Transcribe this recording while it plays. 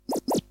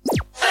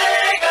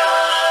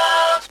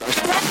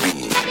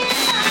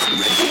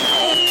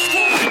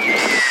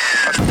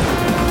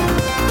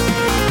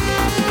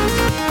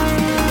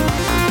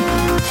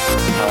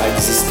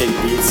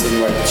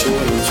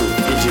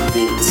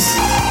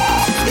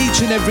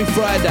each and every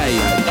Friday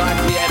at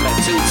 9 p.m.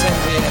 and 2:10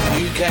 p.m.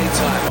 UK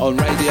time on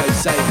Radio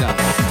Sega.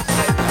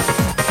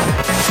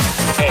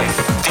 Hey,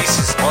 this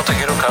is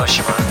Motohiro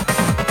Kawashima,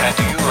 and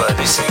you are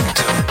listening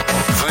to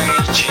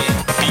VG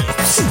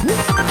Beats.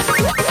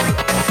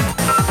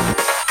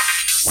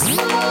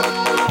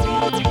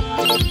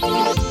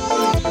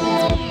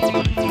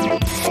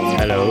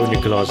 Hello,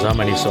 Nicolas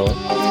Amaniso,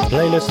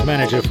 playlist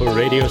manager for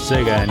Radio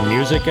Sega and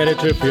music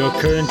editor for your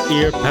current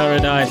ear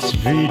paradise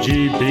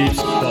VG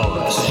Beats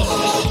Box.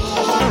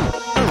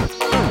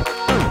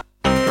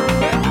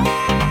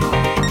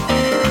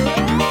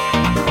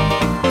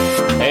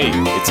 Hey,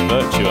 it's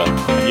Virtua,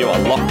 and you are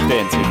locked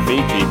into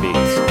VG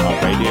Beats on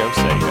Radio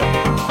Sega.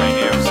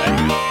 Radio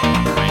Sega.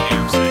 Radio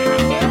Sega.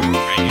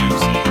 Radio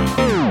Sega.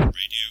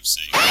 Radio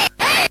Sega.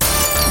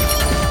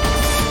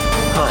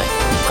 Hi,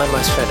 I'm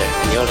Mice Fenner,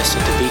 and you're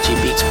listening to VG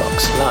Beats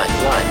Box live.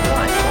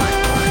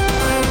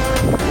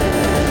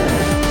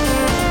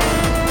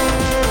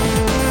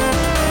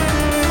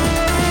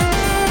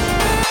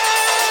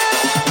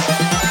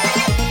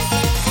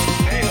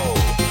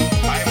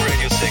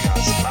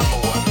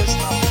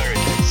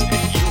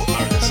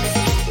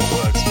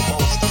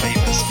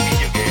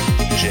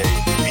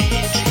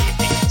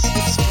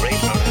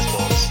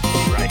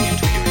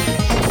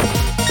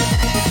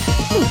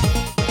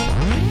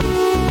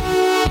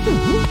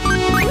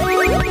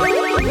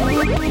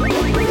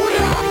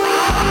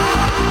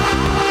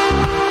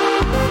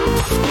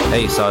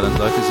 Hey Silent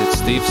Lurkers, it's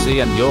Steve C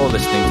and you're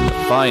listening to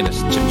the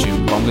finest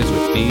chiptune bongers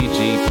with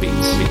VG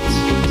Beats.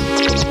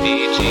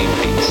 VG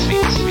Beats.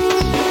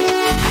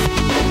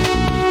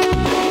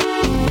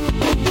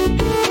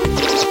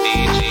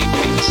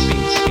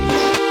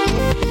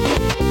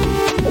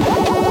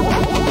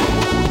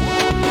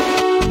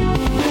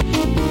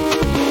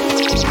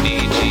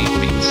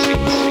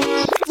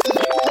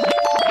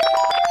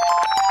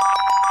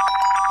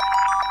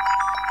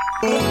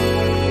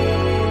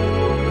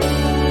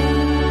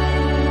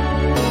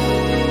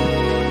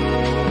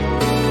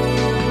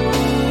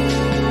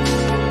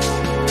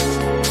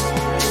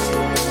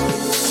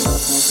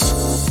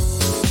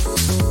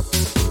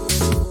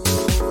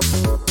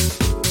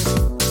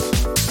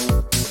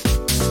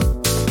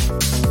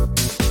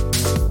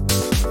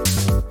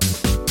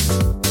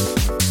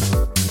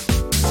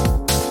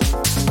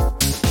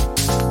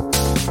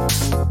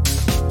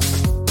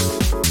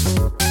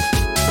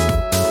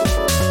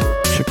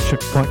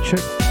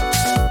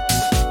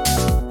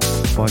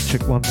 Mic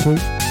check 1 2.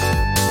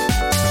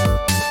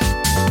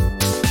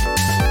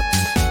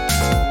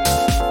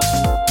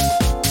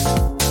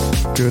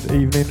 Good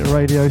evening,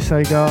 Radio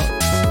Sega.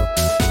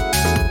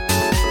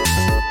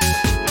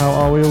 How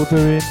are we all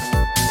doing?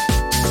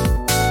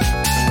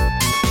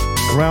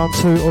 Round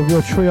 2 of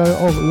your trio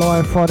of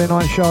live Friday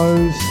night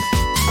shows.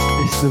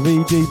 It's the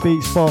VG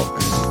Beats Box.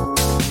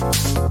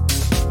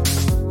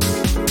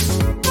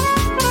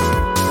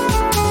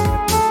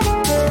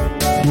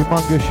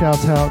 Humongous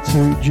shout out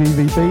to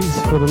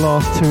GVBs for the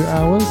last 2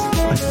 hours.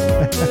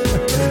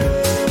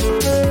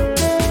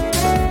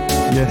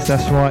 Yes,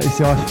 that's right, it's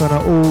the Ice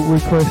Ferno all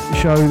request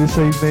show this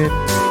evening.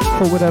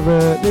 Thought we'd have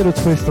a little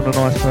twist on an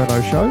Ice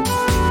Ferno show.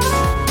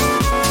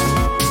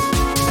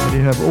 And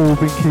you have all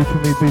been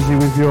keeping me busy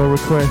with your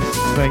requests.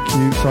 Thank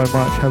you so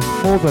much. Have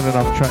more than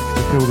enough tracks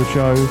to fill the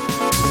show.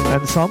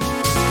 And some.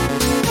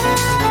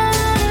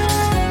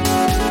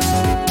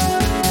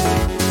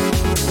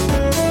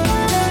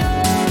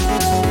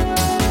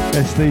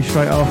 SD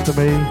straight after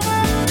me.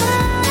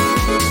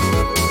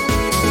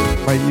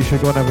 Mate, you should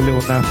go and have a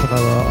little nap and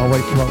I'll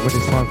wake you up when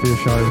it's time for your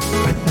show.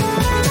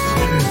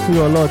 We've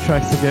got a lot of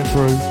tracks to get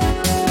through.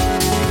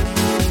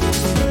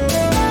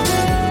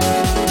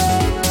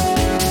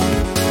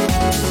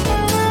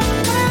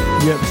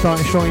 Yep,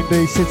 starting strong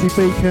indeed. City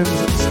Beacons,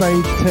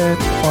 Stage 10,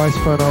 Ice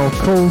Ferno of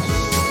course.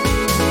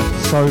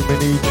 So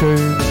many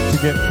tunes to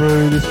get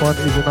through. This one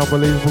is an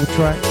unbelievable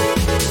track.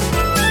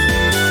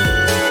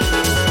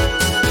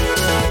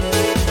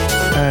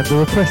 And the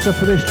requester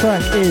for this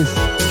track is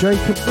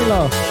Jacob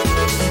Miller.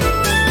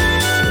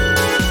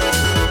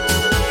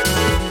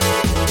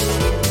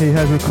 He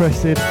has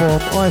requested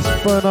from Ice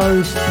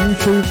Ferno's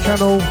YouTube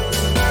channel.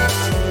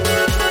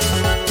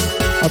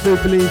 I do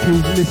believe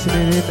he's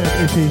listening in,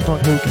 and if he's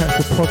not, he'll catch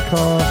the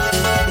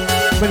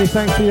podcast. Many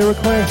thanks for your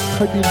request.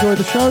 Hope you enjoy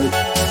the show.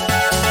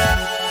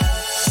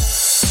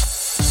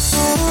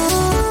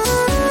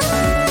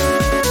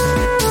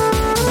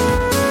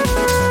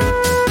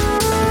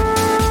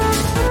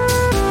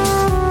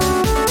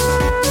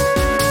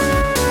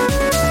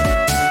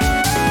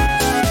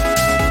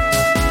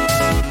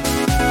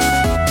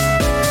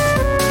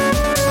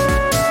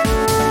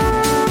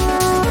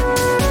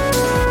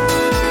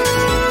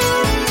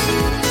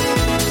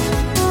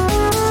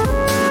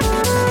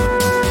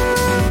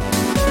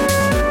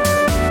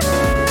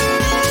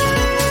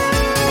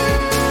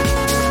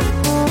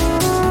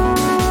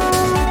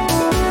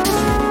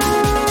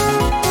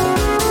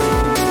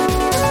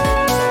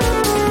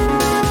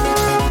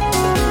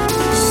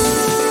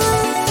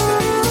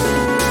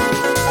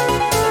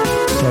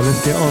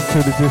 Get onto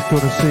the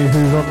Discord and see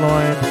who's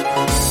online.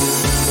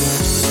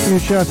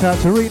 huge shout out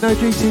to Reno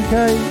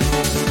GTK,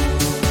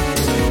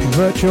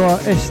 Virtua,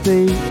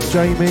 SD,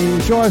 Jamie,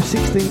 Drive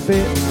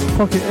 16-bit,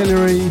 Pocket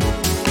Ellery,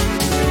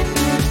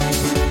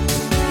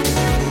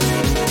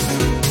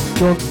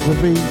 John the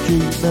VG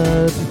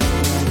Nerd,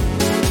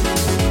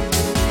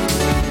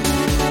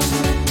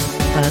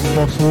 and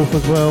Moss Wolf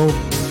as well.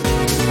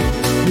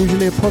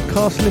 Usually a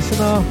podcast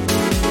listener.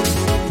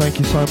 Thank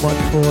you so much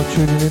for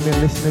tuning in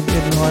and listening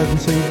in live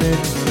this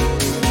evening.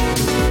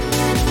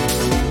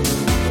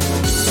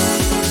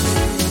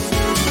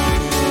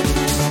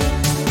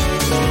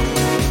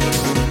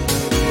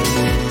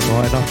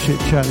 Right, enough chit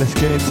chat, let's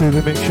get into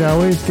the mix, shall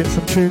we? Get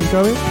some tunes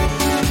going.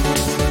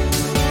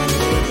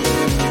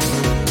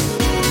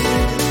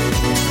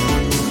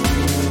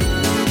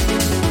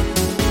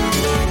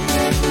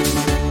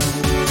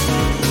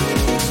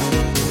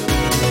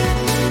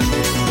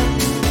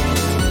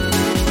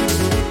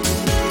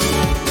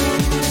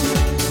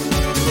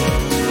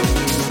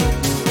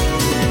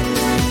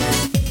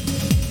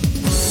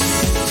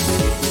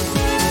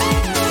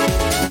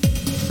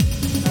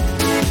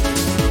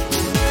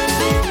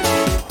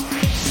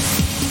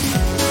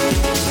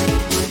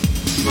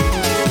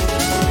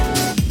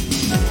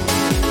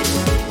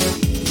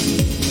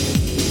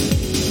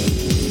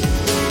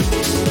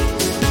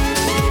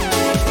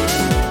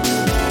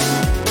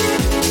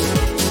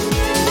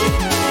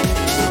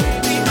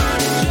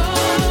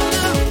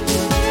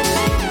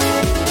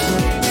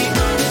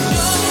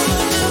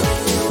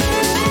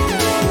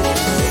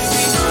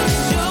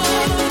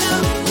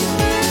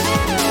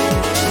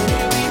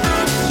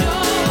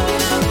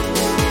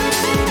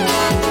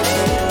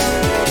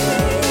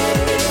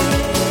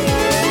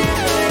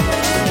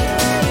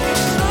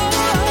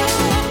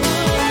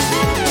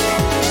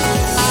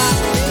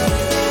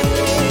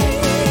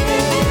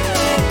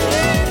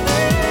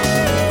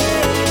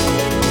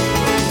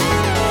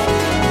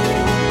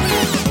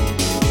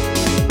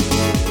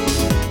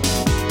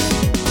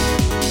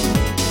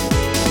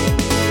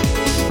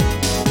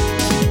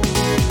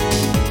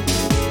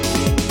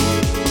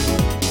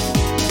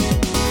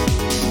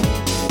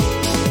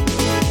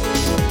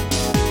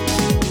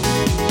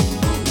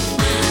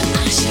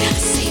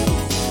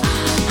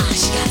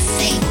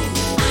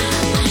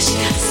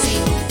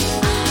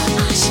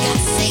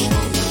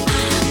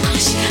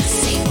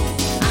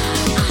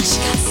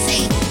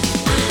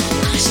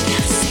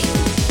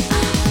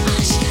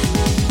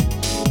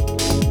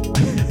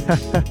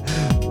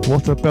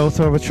 What a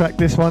belter of a track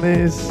this one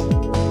is.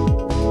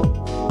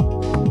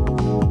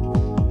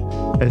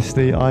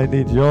 SD, I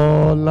Need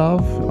Your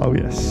Love. Oh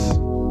yes.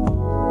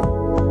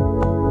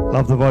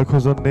 Love the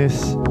vocals on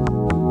this.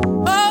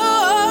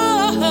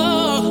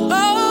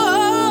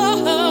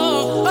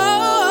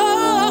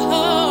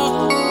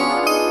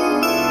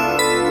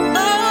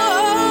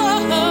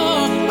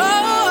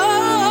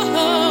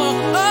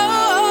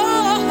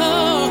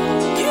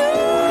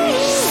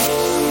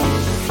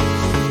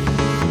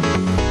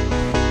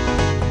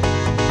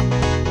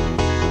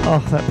 Oh,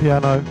 that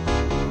piano.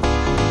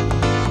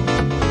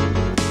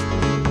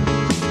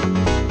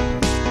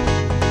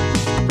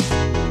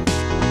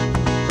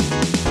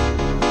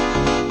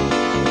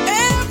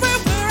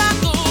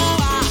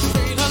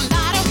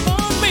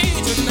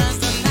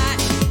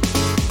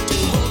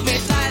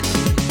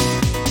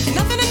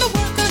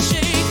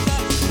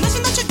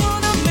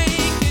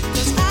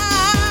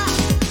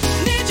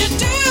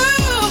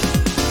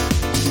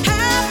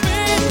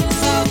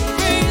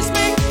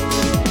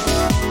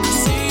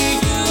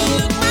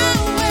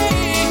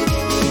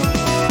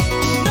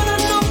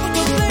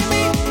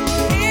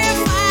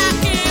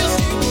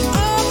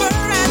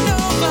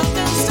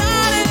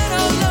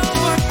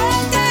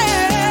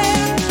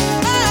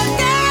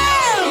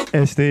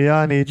 SD,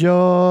 I need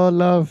your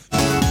love.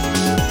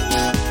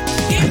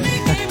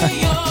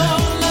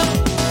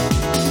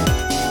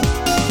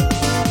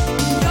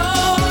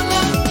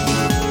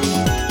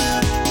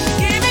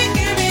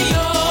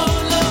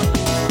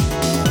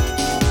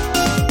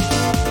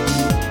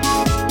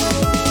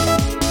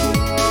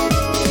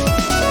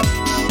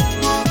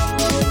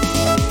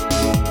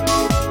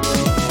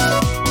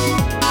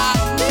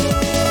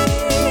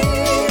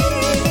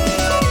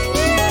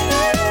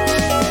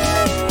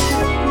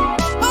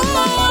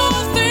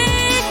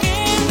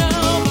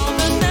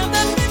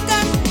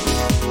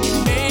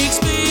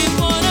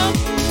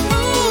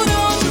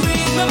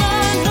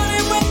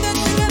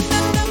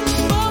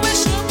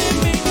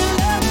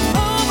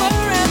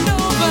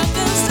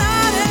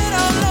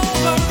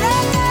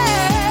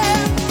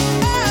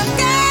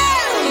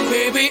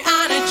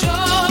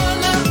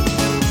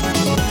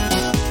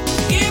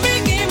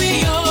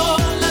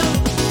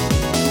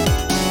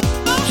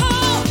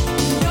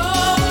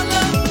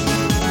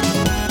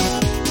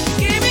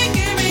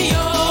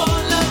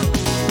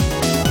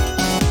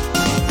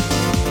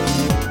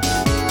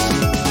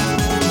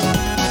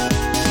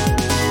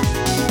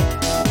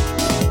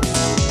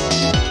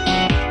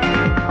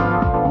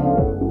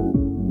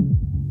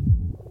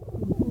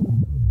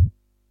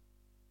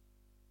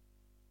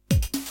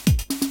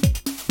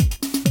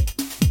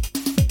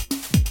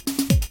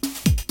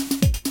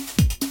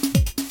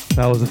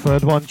 That was the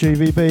third one,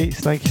 GV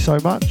Beats. Thank you so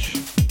much.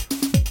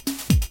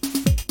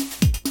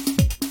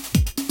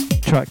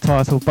 Track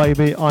title,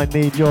 Baby, I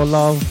Need Your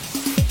Love.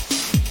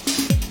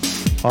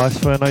 Ice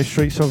Furno,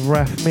 Streets of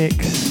Wrath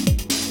mix.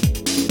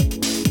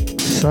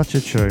 Such a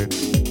tune.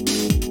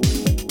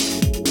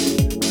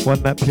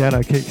 When that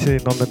piano kicks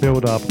in on the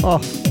build-up. Oh.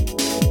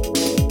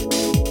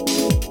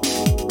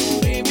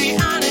 Baby,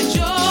 I need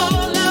your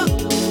love.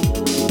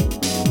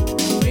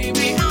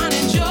 Baby, I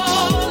need your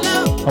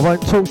love. I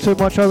won't talk too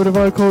much over the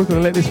vocals.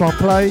 Gonna let this one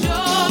play.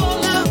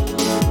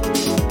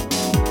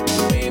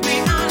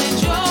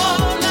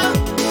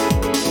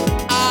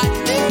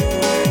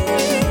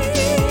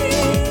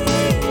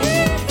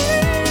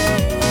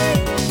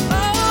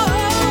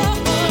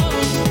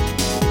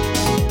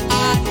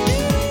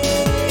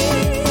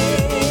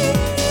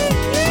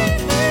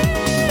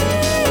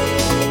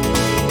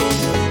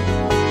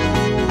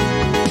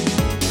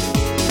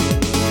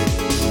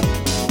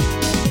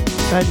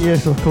 And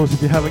yes, of course,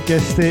 if you haven't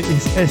guessed it,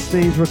 it's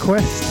SD's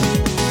request.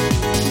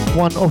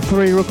 One of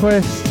 3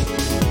 requests.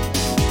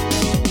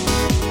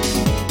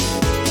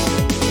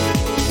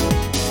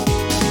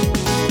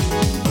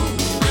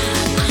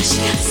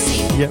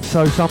 Yep,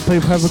 so some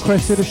people have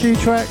requested a few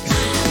tracks.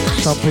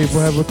 Some people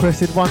have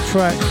requested 1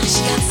 track.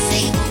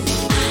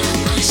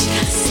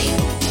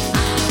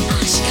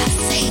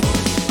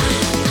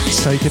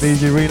 Take it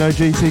easy, Reno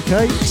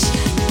GTK.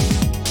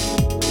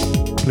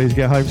 Please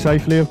get home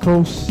safely, of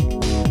course.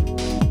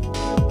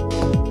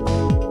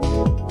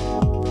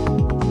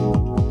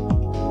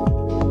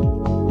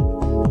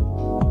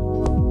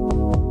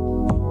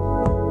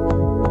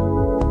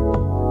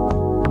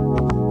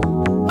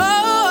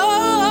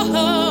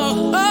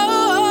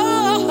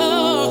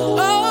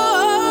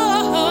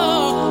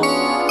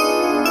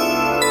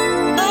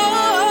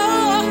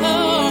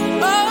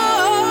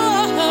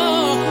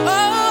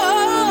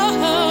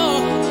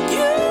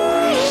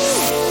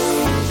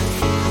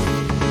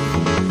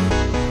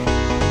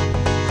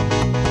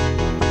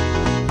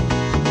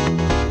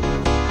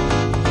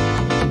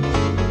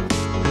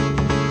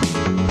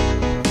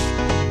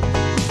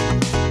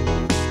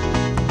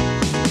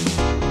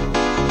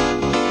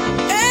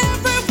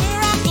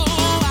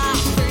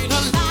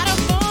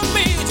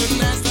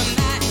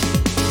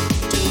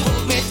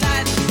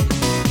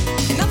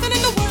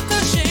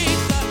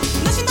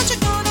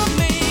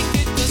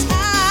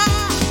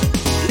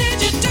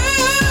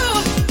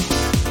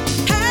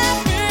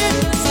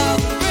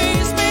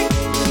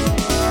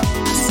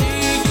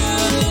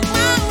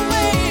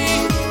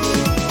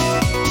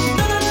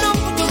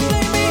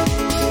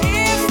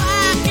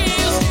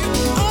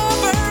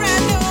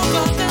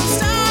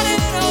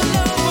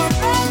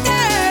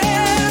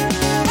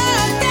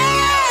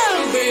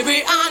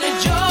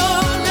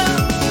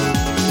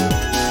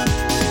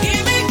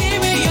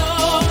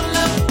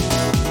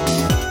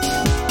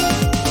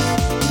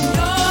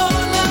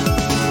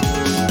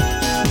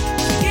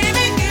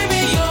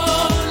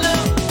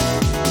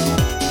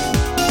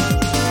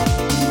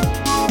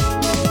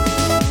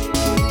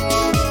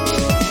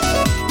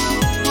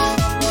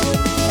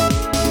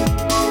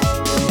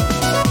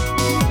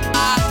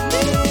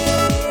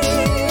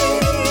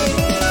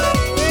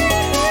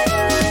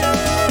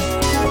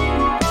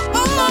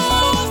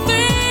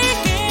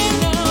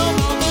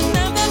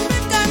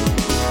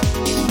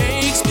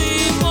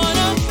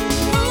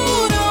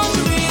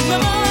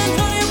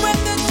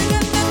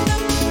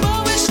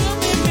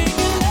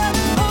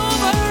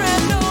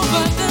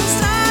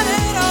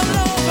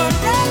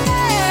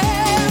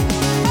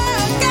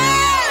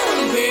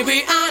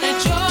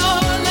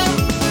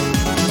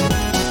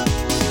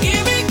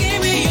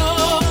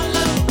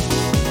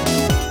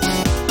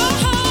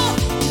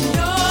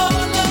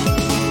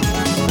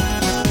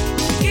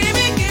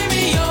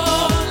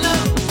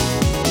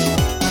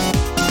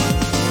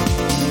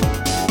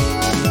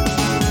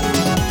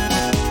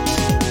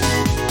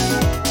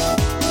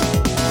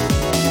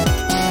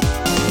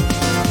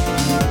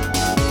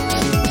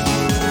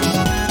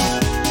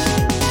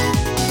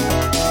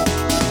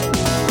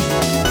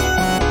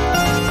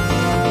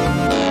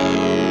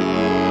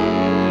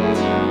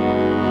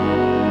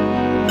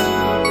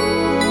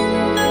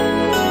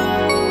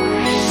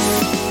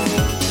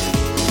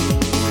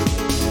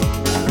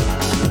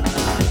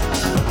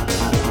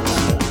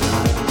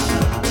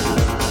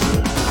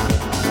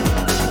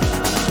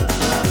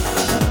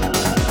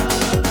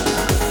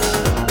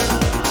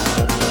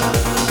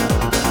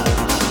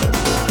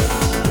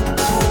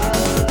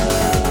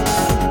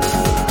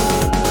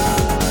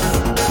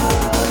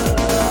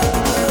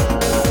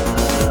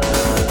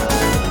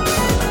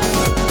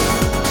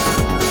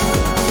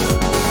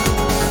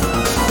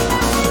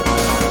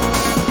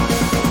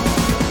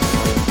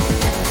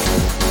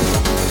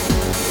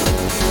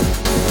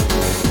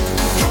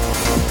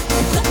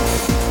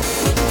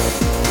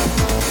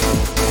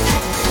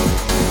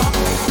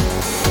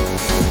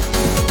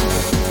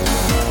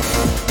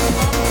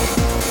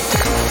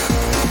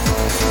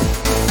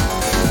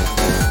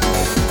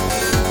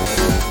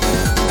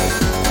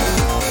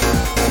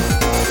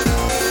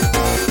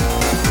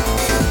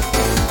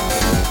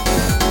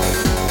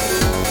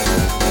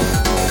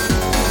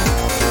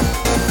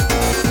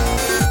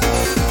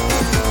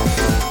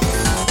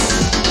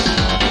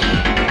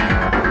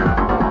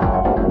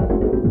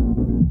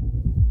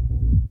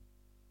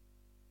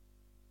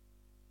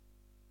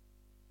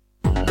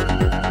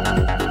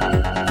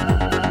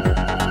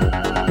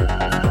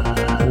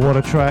 What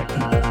a track.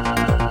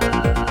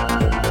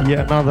 Yet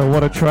another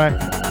what a track.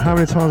 How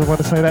many times am I going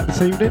to say that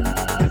this evening?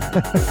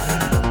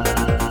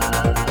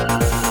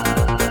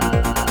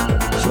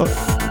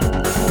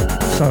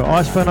 So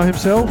Iceferno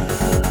himself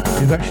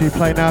is actually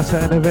playing out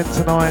at an event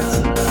tonight.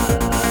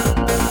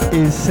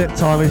 His set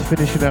time is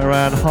finishing at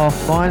around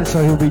 9:30,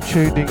 so he'll be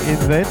tuning in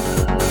then.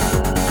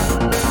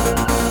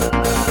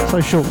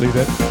 So shortly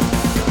then.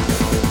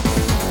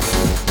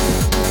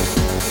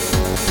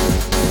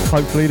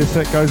 Hopefully the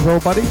set goes well,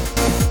 buddy.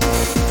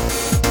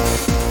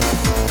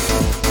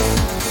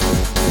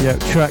 Yep,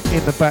 track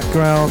in the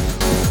background.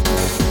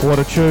 What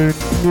a tune.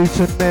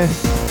 Newton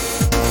Nest.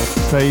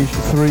 Stage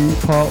 3,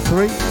 part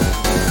 3.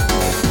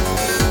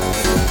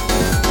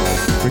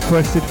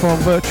 Requested from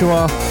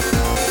Virtua.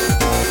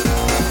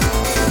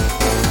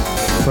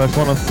 First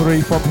one of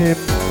 3 from him.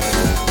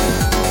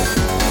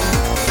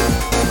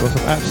 Got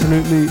some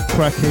absolutely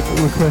cracking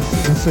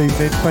requests this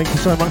evening. Thank you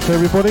so much,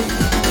 everybody.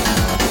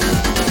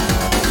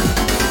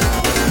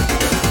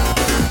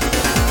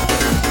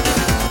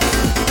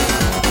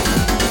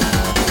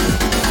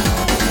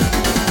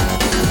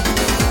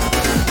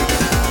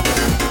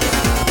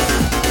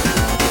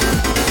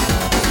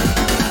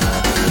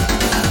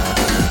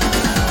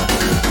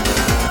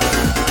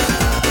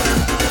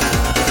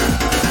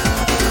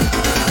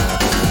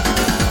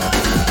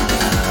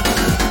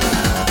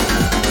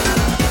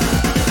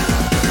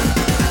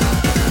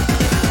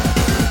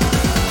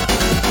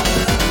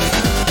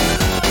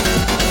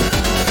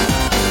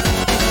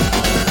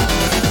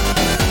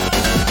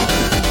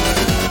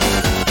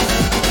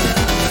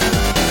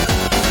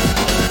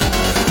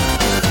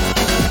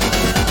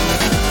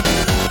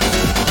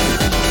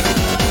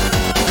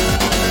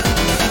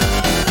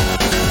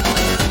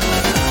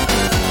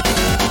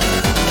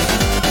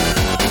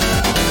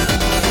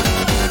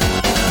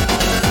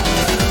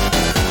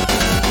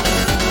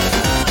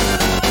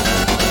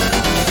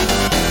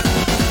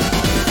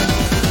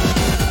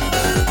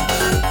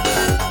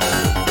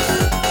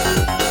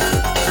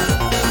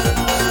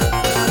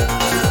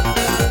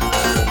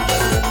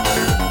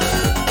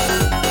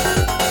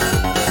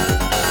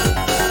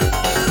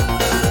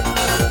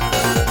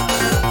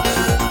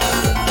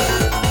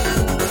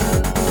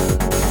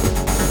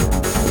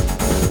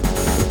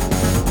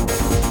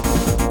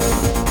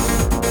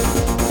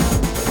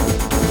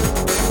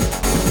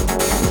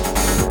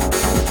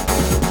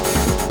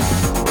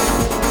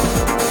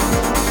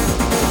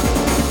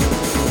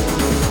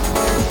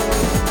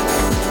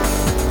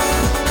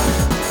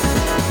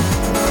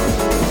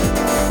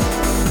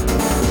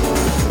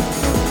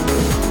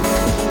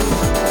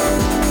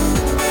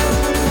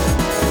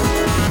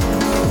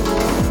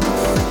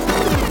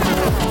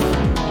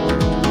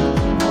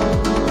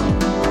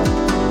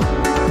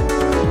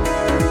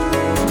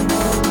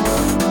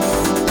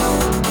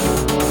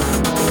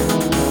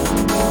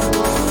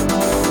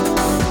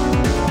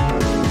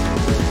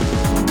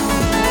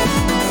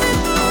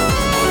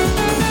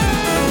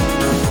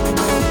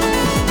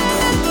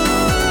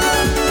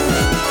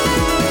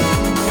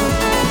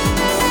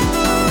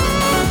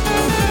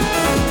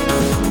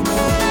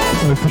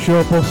 For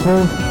sure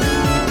possible.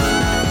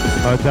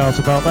 No doubt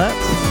about that.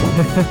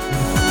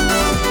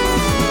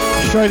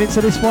 Straight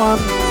into this one.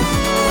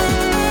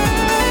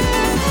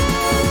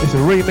 It's a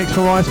remix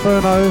from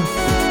Iceferno.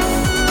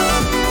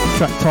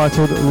 Track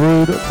titled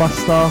Rude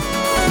Buster.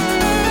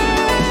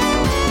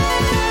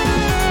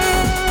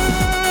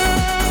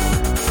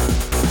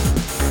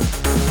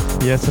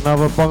 Yet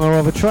another banger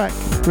of a track.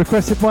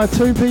 Requested by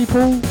 2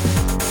 people.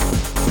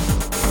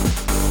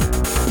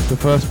 The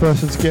first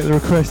person to get the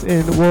request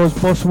in was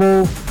Boss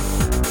Wolf.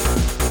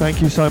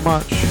 Thank you so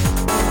much.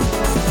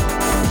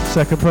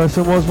 Second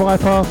person was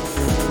Viper.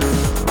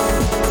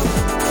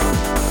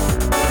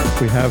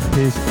 We have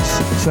his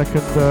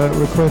second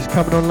request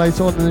coming on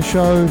later on in the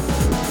show.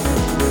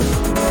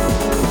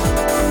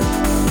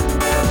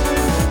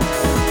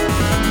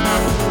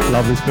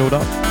 Love this build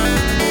up.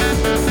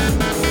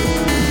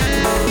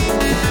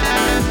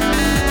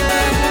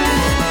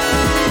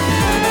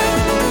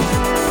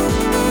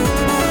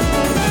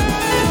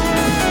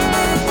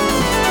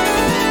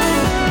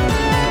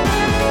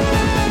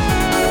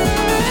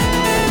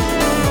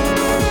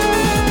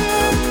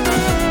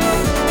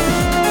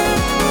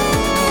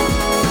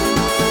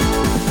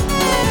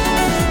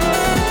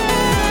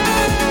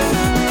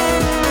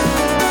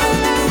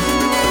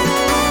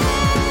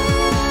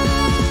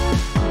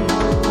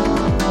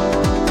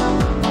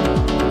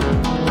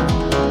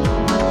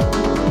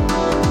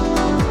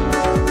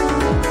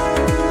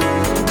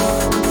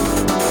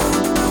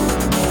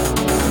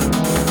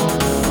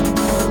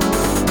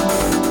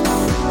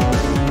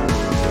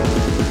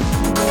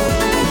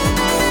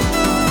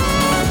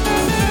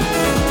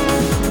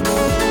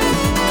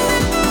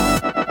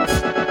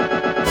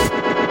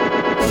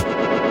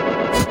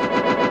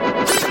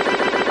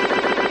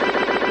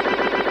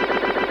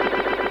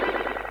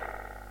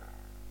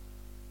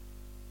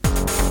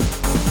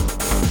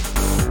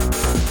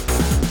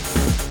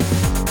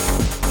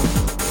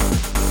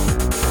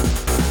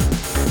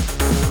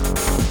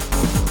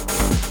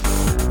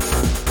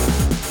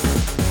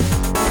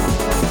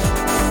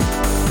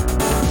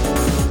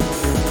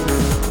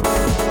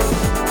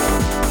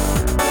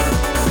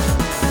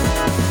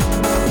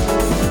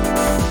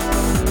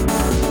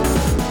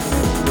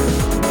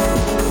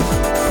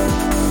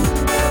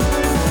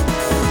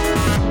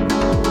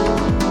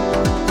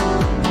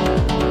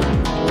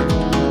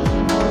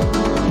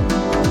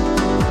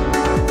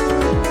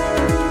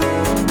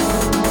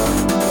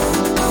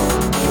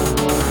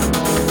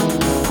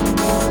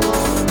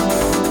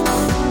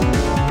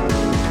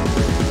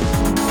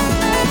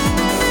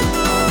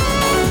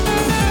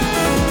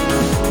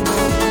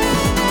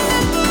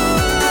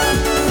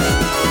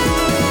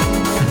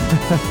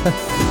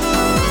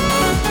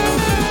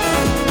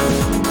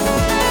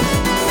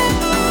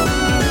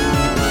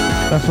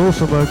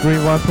 awesome,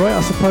 Green Wine Parade.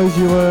 I suppose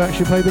you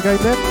actually played the game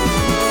then?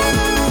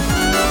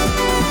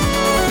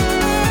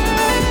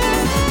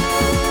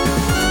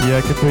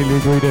 Yeah, completely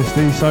agreed,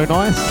 SD. So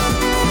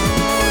nice.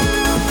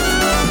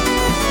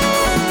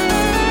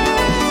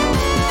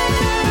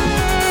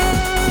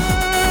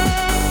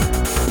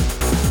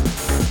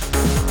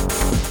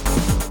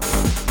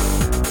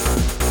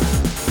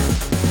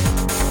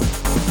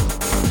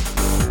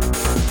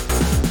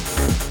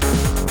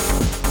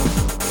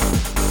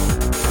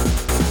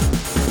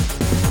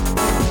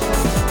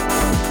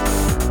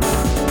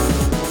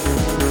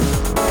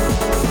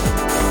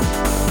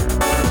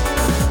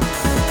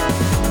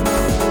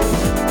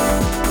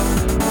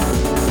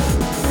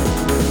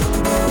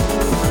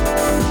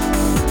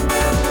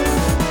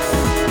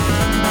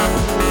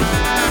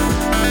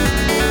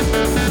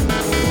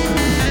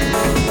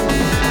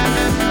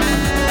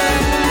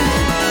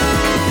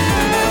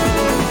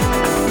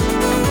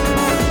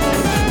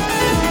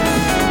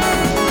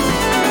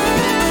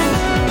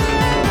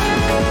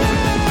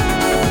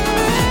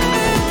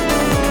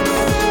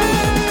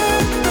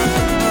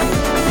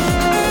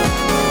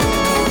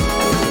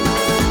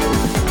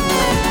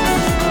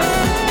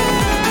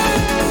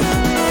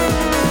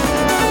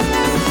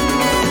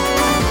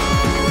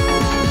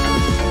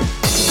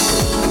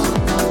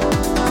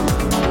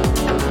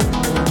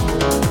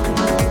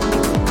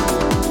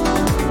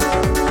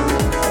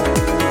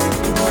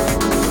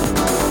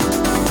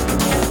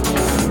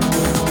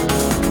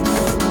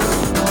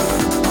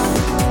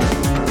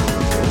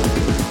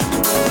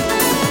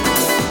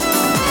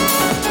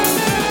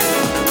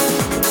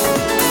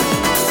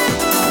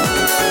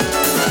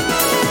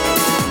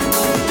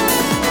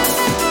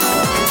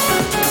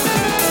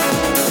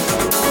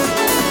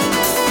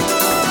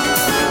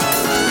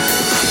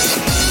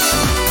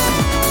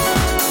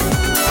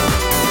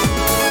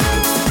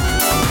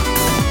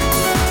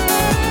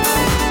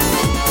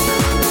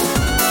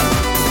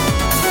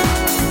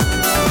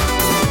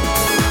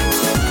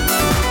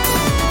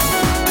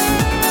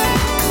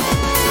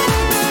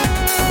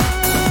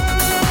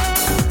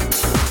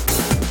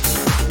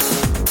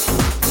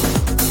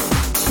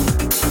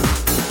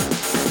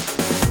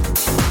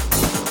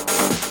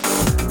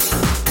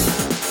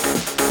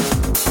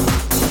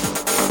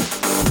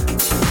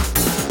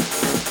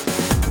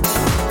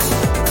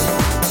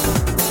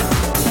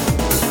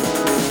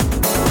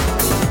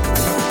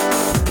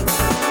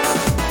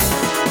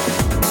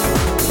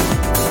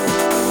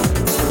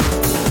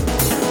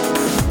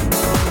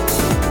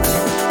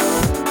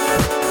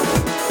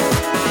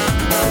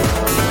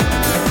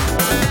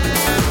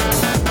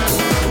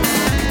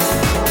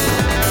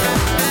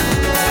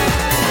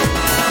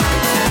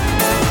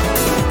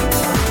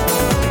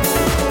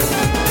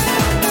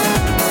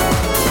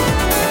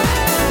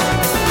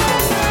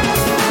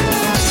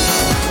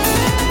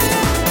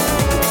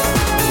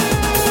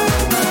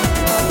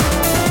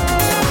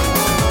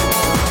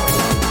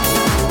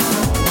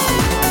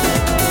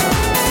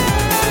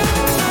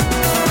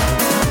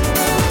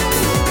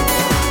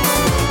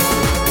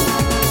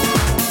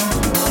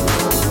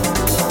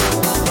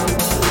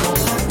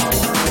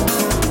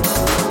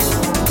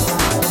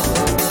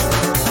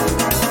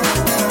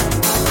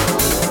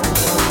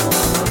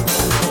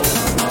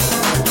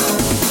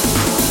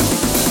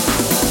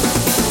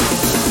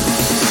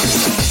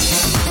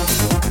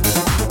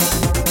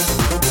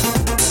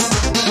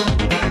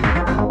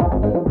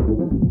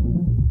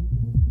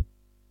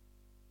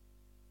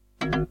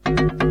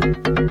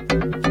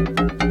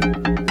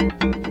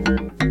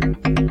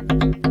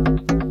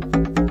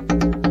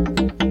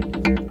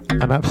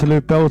 An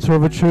absolute belter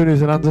of a tune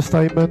is an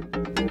understatement.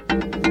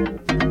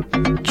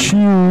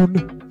 Tune.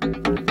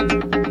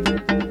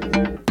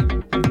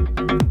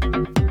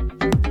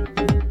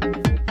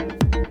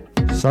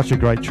 Such a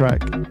great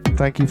track.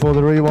 Thank you for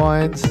the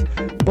rewinds.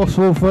 Boss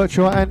Wolf,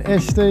 Virtua and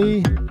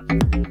SD.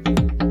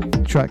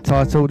 Track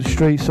titled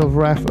Streets of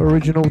Wrath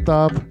original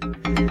dub.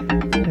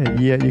 And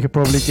yeah, you could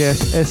probably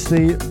guess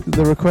SD,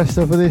 the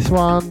requester for this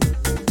one.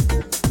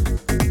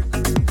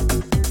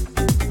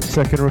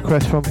 Second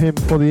request from him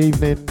for the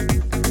evening.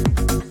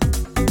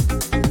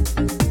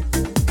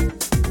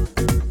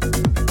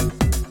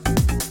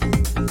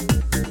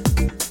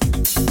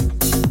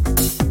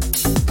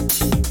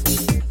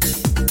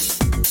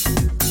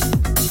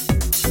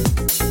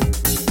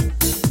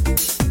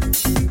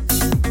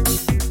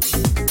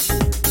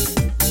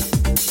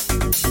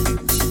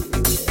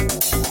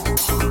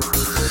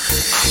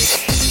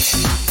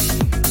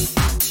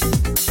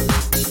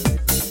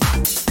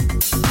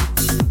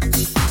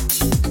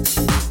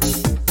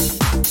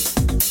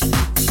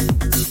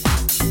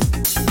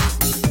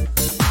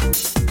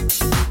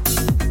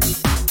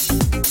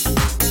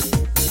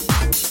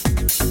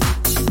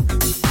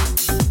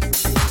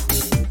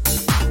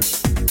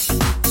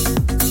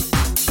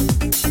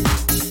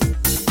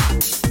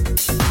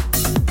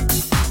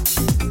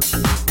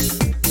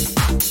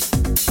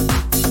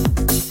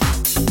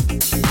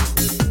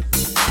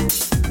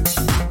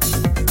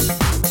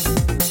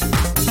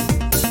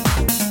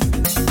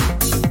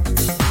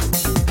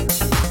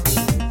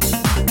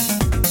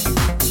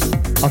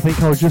 I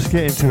think I'll just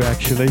get into it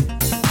actually.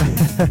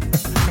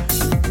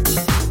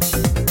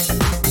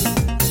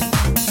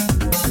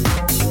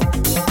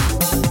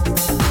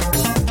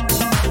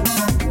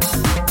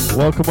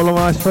 Welcome along,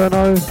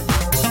 Iceferno.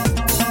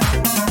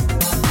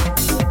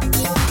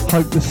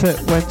 Hope the set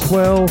went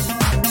well.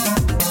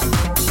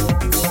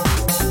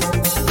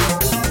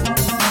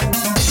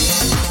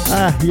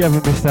 You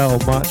haven't missed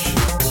out on much.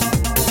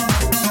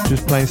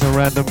 Just playing some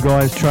random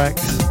guys'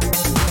 tracks.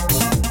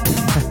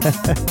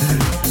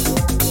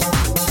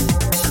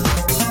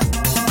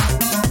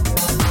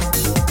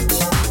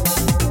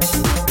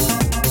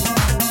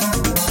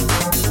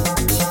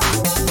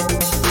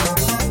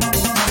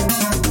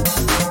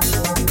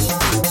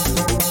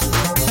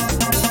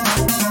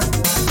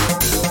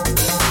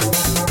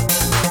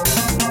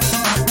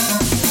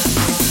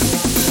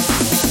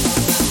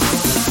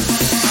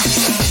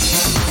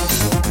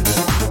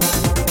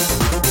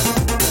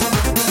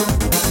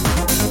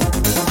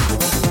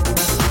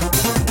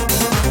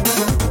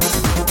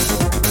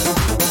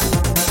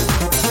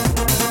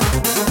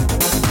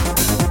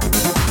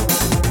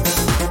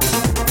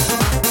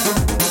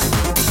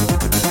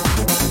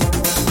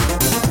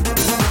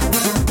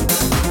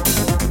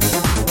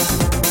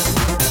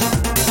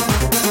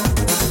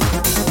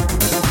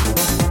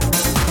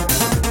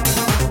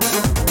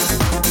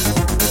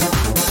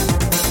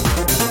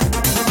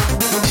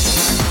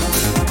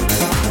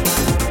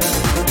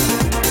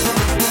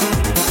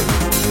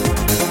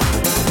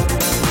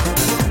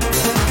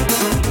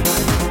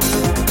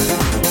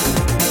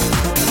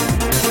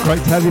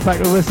 Great to have you back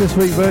with us this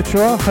week,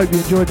 Virtua. Hope you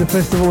enjoyed the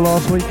festival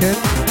last weekend.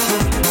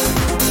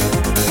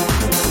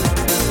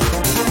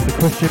 The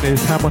question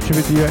is, how much of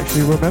it do you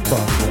actually remember?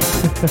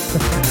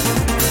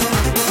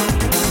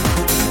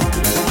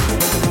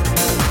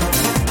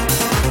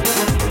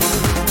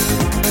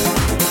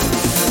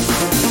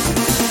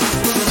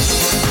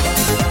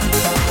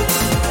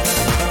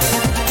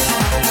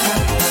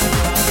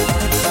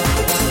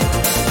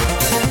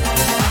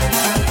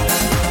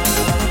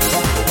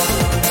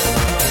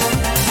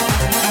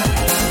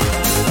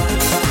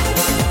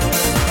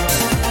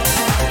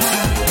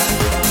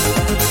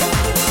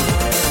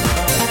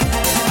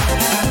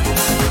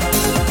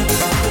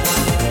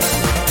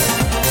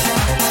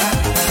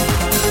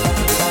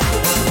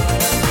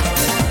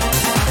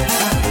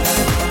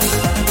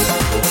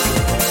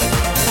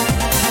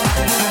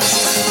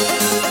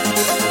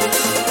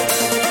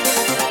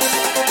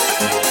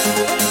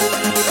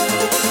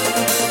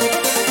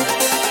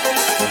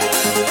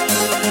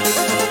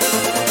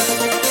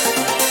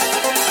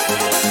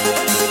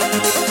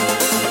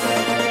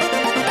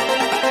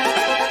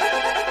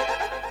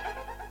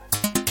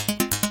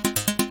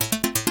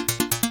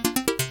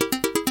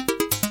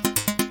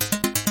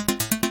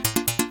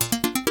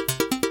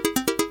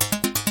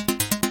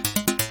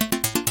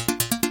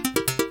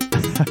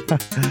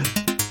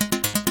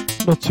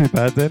 Not too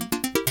bad then.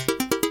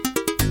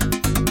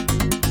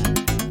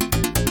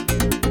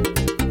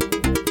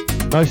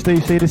 No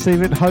Steve C this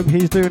evening. Hope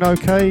he's doing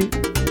okay.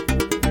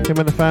 Him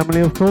and the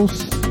family, of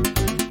course.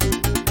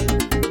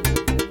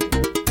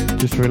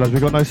 Just realised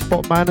we've got no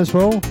Spot Man as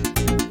well.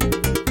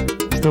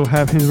 Still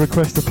have his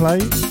request to play.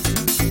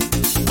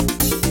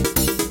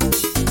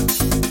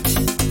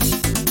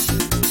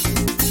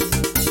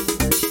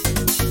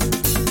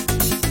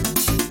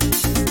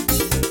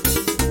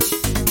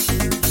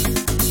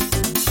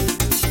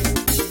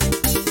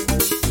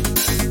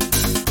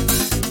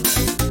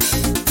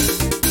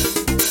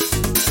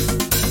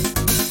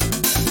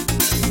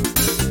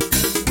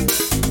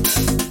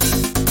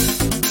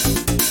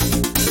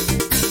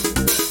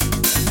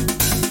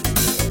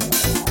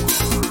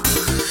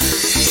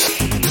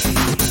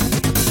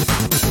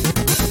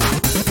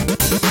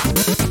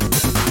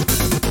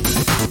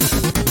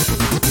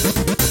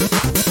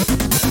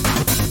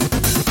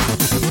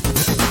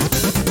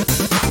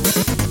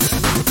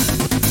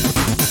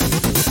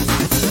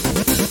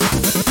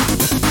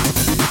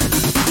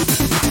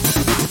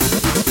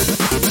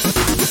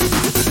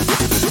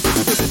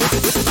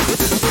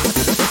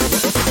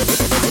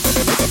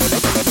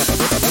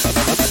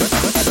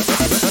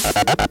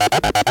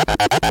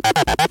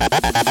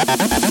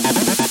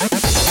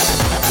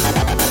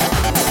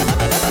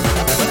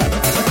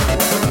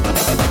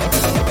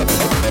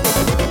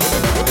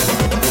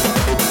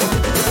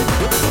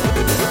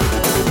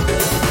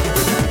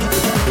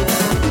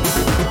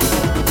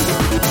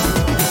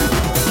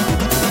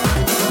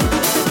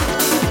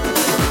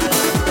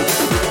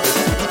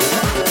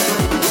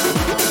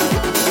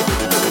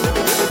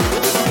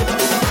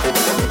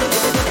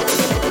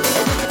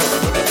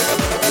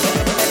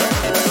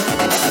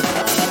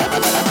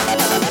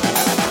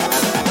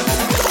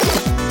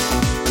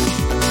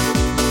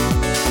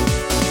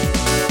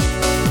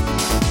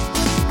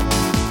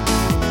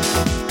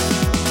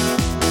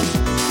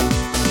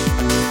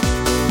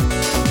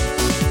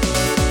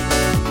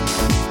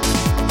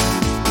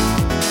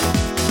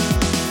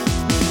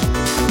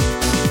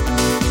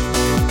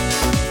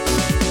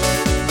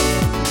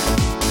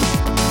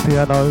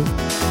 Piano,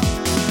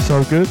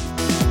 so good.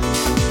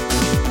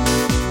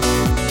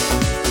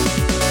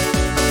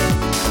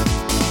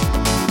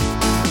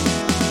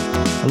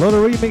 A lot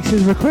of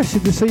remixes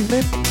requested this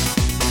evening.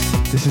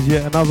 This is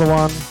yet another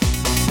one.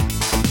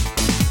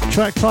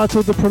 Track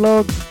titled The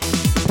Prologue.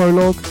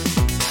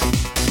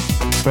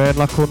 Bare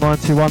Knuckle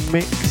 91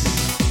 mix.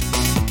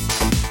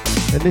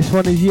 And this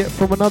one is yet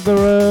from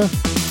another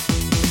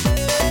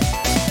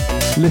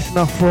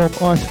listener from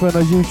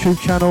Iceferno YouTube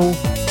channel,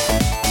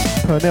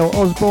 Pernell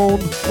Osborne.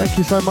 Thank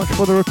you so much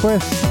for the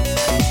request.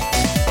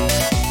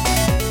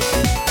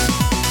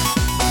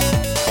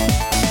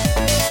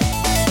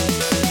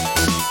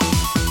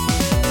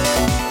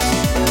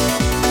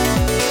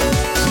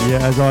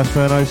 Yeah, as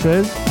Iceferno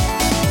says.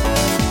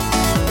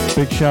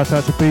 Big shout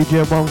out to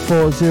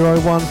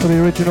BGM1401 for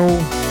the original.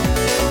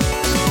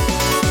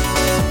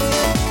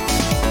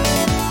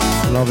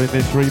 Loving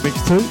this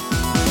remix too.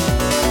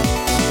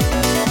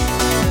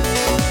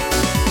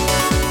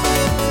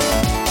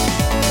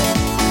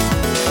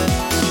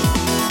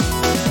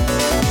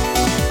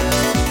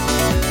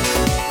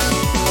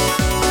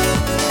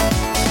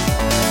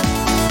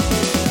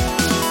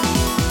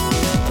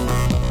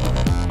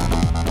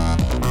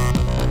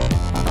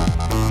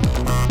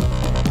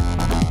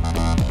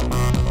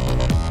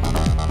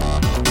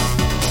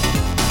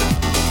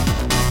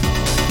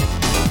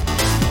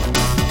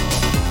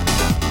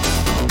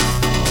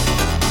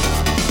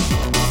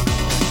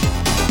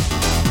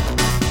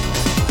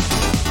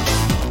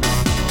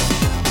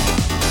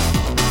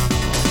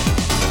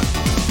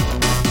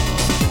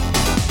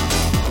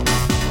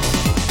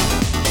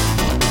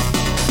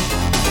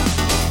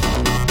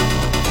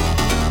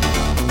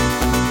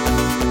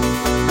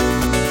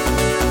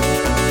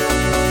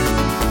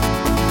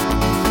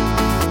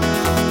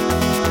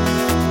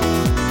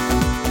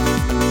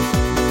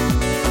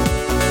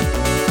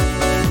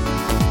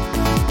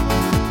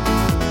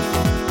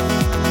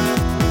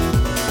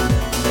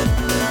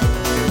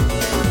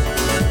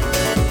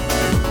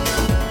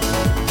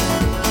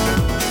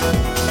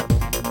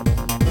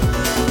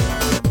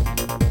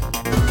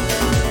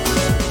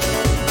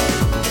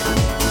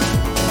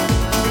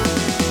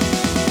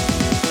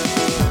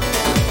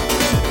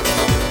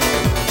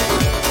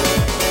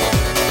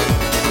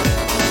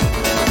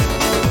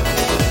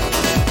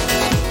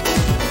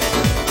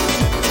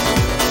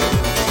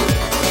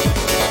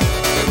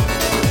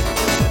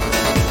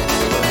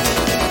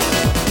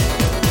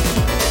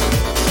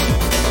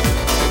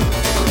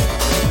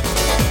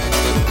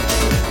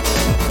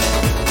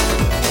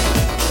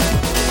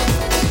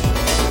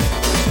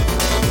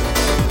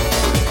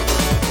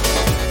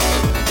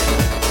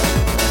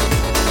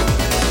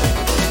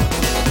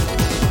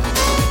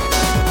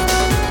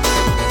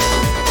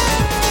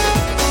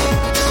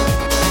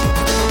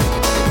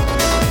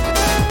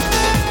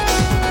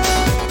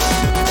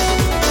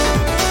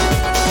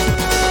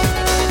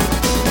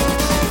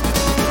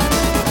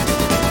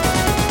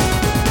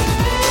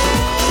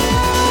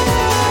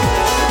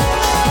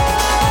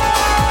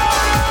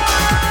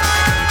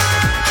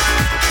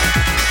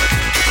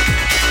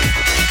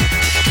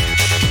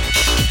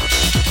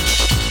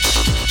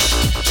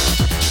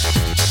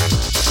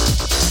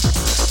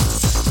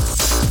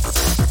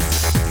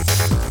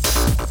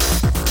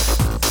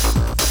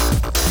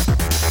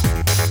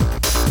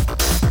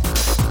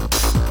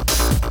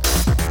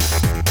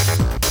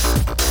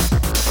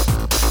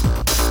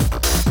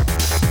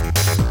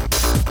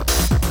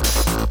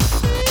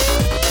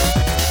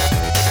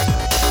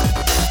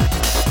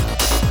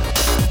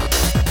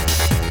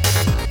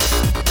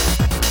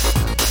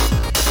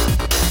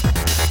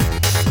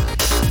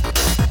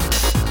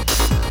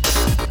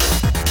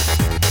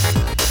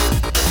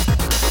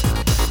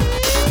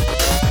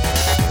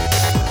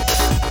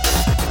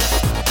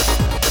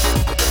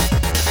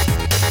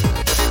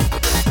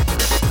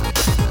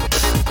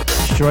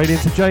 Straight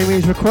into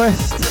Jamie's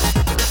request.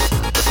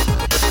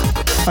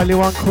 Only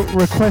one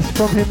request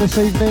from him this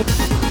evening.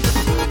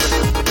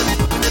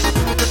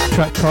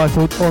 Track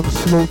titled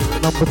Onslaught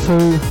number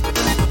 2.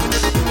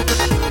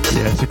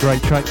 Yeah, it's a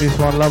great track this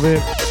one, love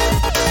it.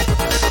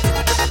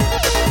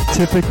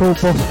 Typical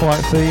boss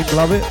fight theme,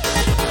 love it.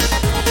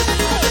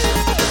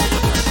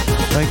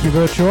 Thank you,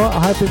 Virtua.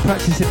 I have been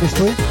practicing this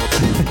week.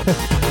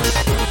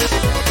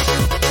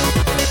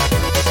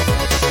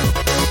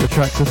 The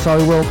tracks are so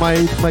well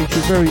made, makes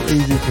it very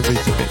easy for me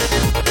to mix.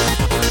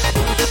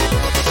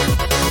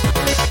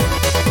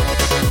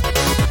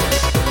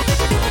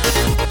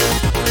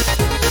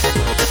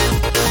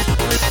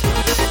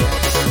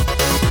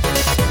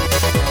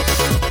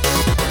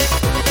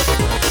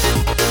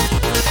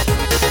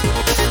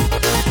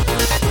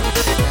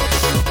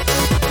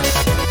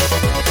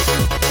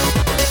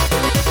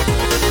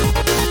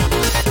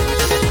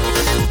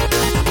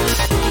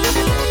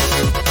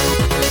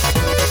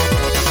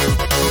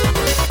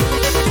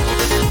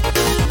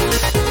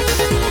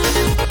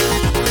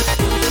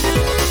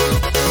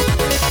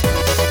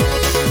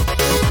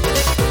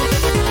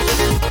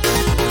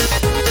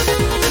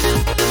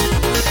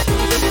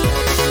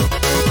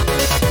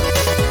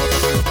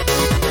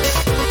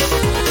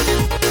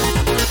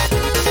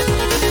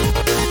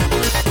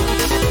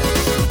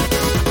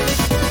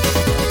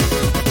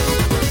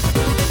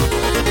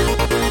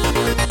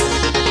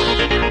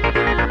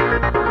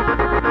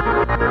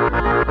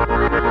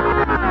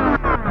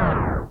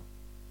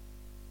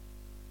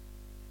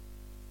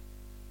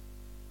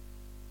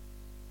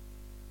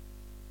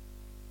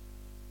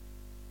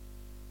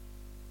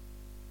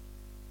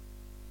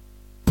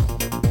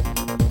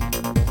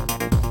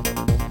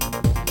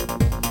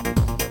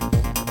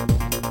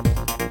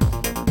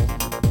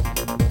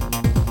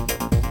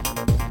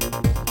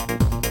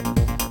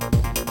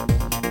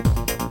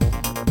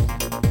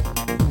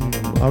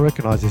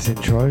 recognise this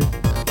intro.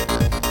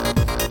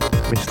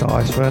 Mr.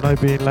 Iceferno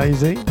being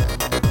lazy.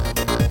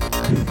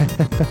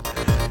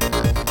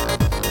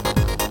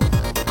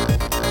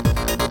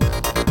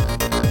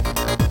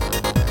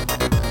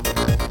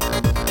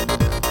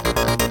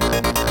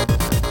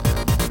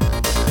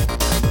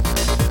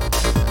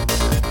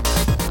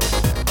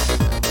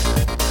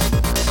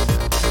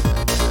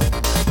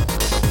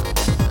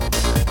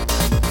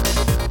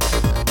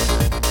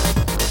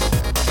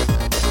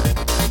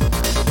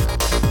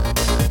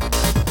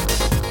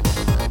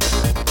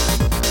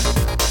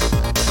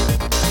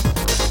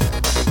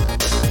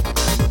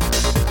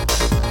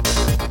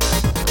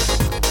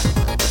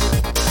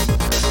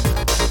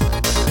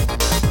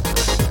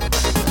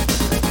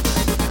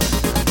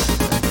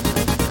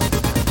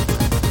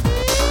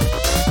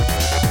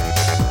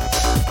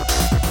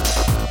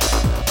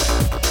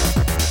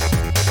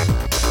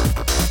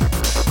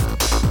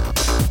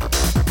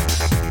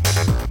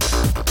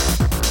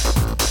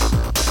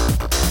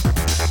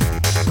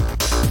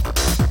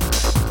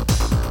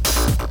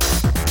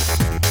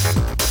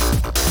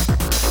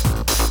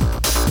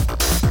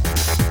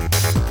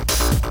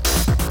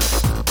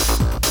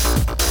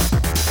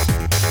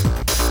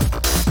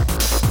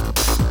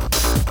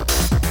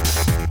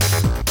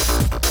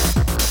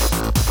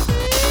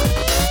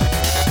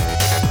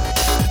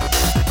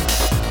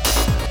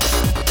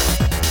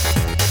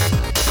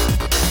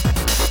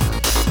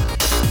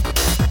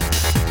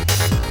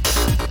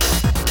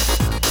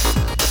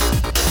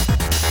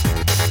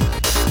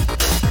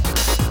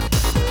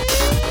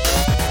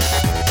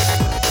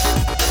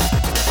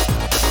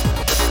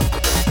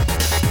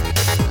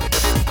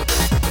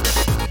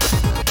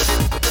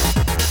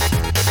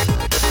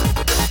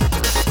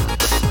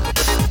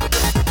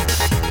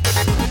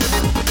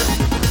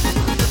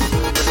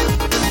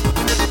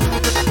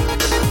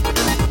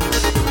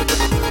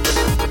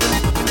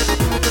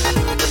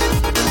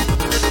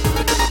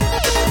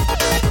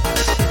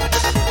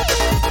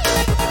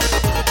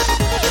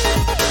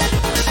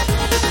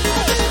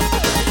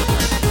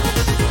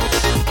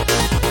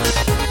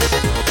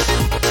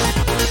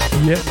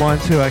 Yep, mine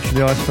too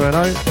actually,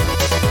 Iceferno.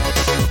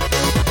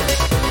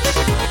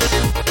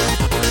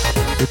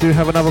 We do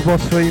have another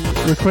boss theme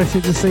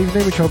requested this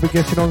evening, which I'll be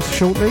getting on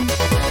shortly.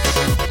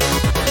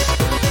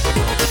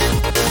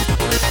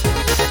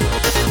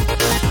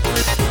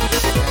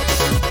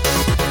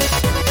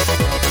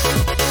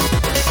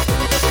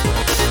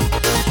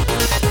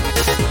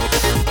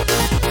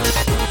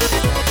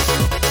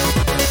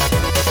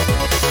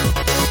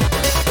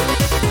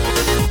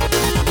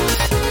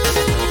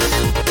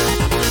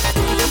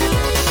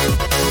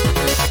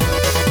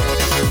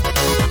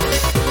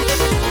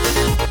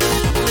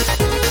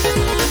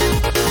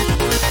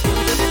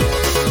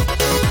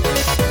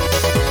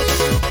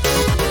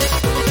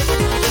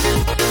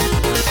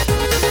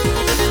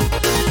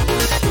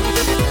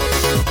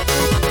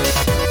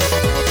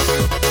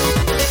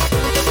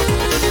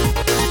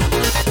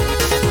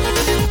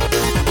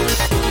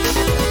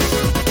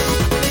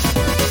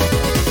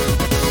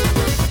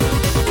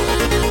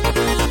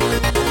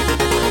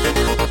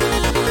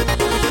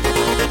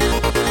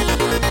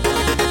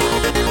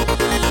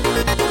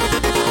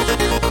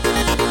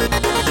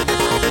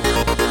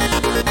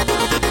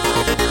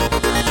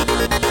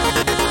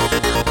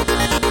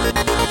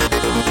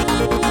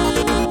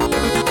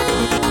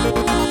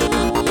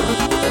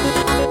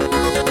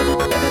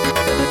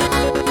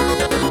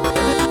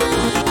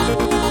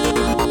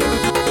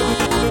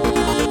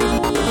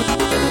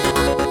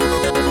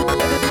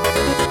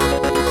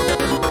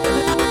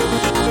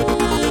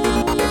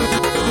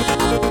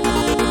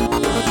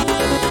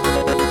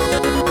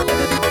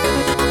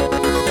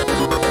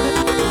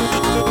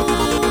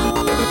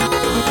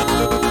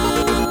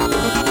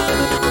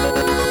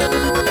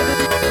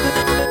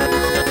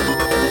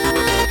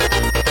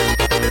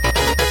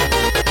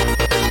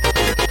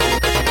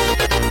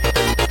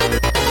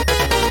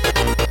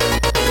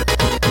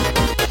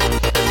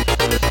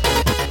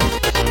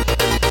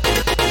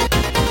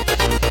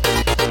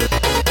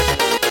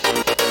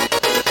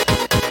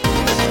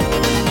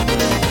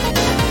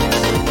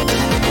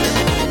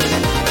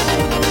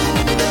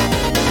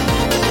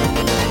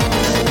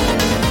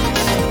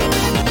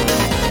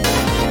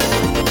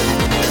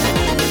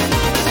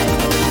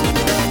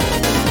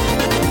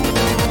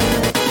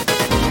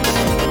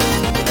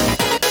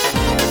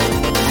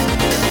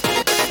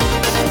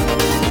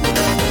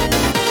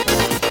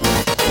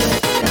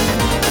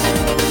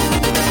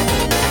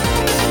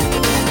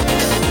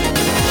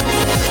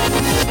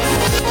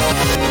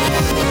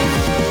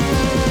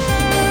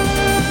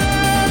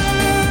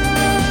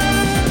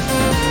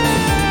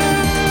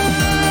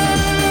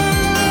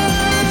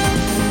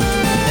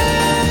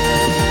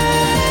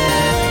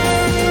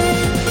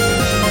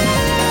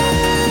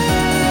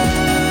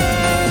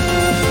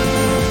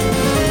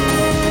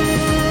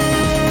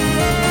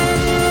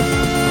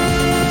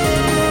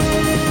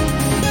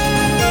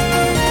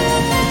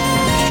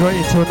 Straight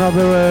into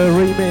another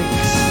remix.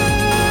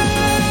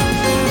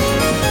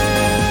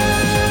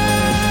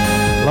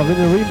 Loving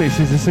the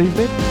remixes this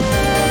evening.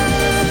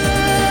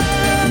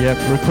 Yep,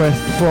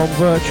 request from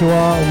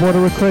Virtua. What a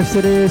request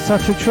it is,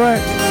 such a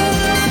track.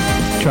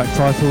 Track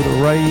titled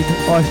Raid,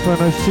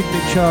 Iceburner's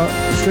signature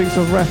Streets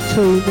of Wrath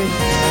 2 mix.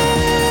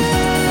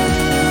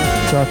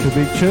 Such a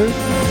big tune.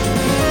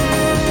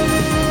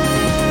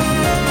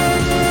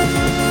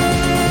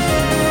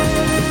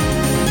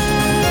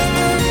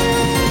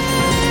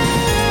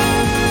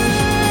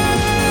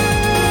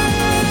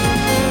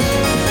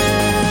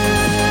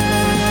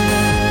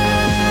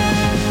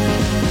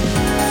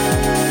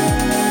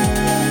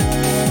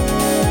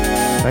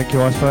 Thank you,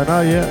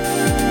 Iceburner,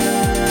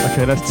 yeah.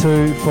 Okay, that's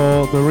 2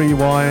 for the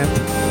rewind.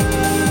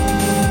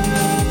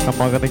 Am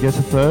I going to get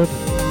a third?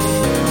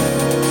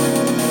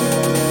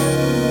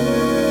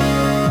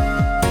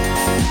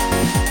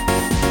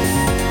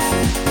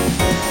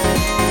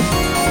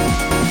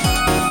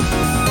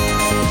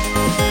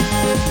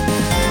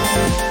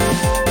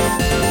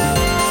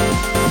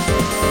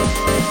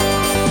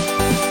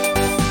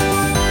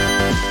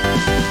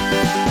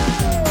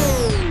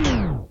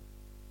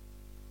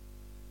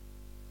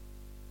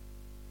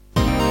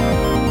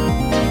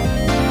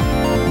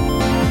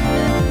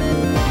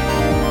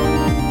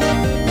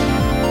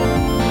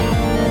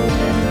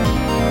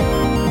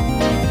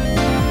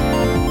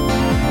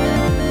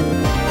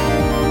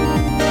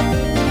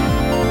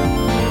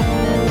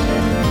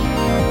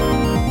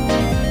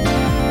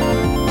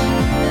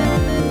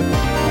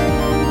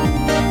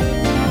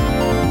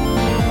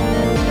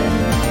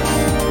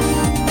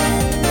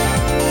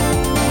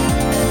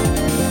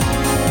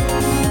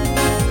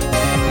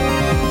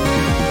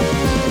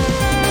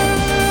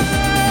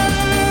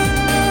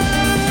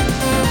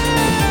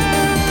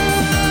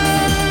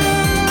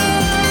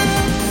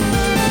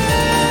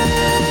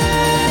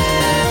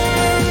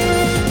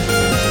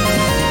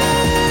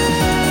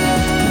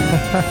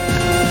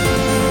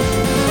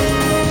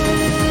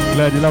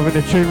 Glad you're loving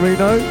the tune,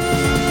 Reno.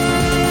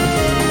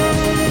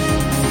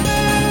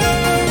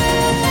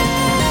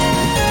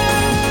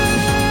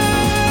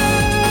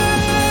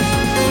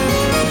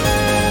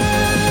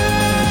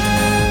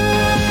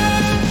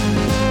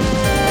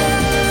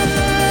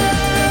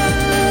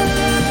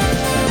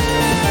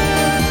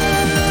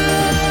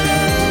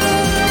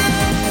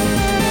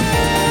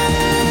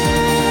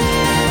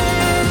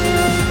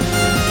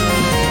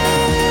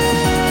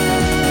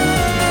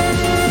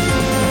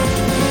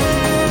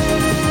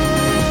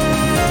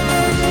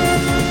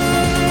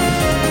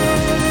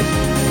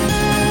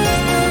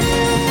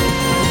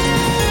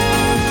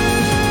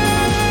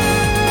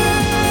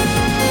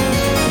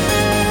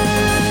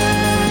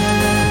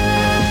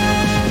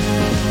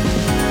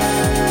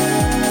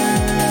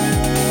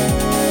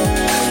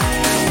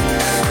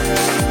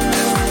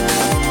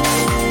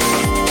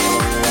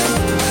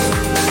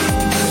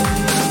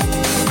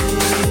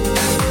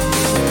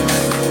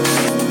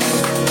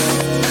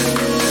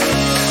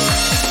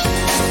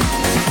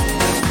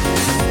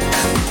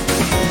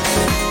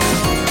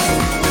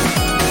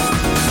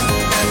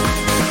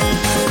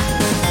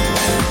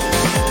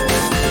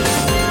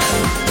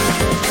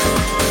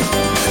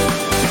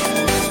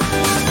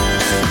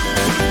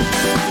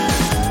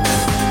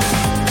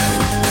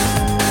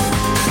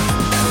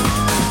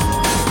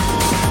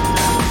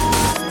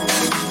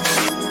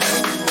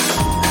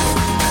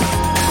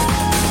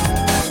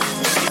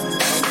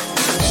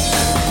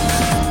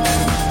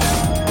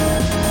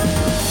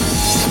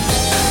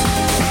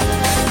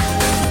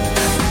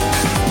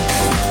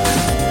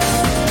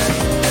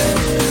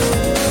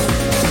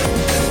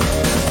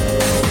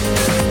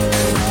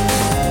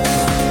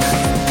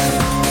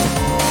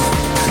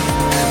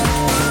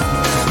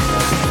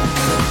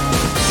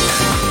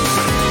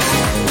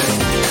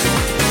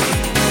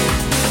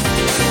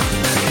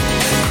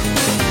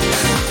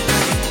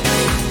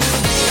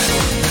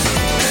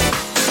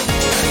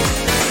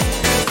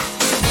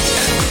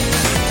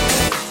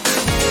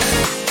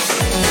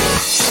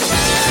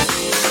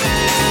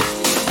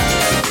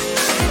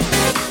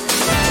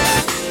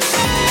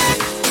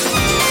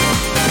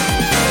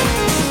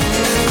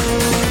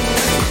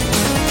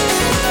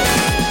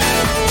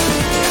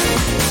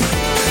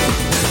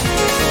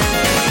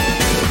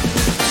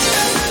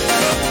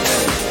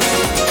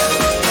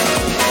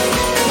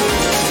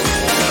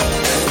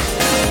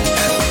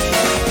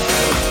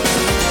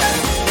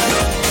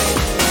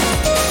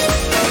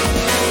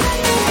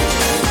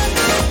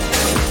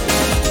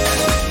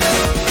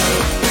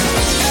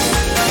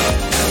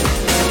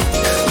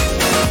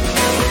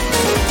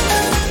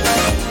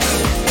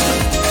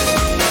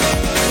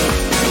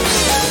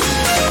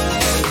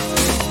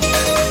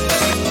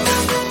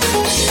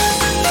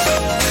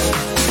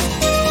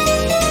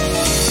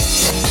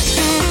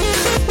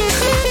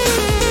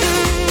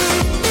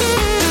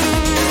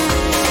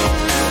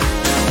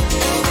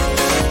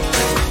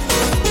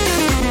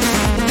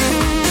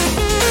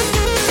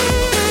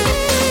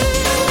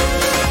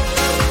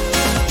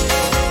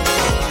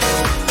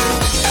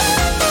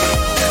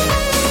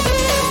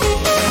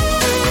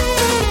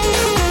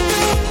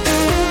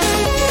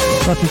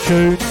 Such a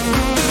tune.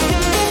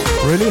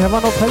 Really? Have I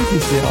not played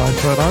this yet,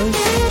 Iceburner?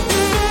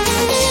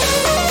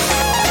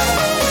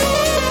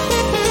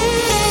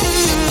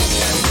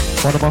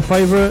 One of my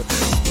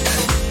favourites.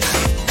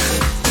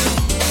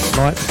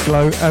 Night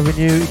Glow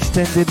Avenue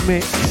extended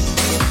mix.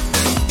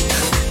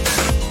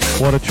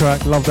 What a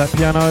track, love that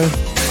piano.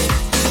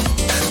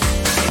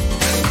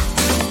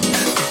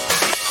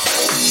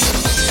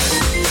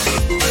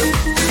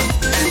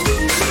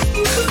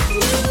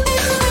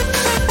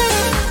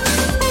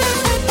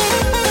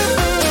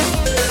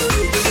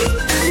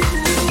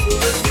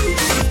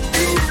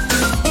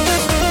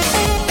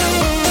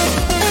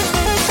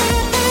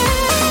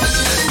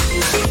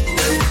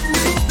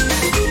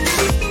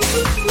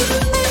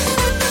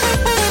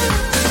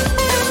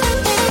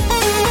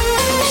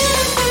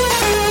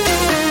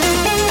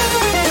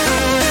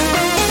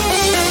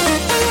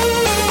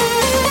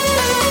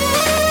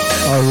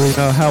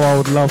 Know how I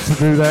would love to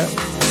do that.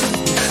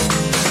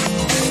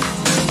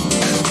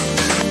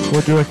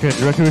 What do you reckon? Do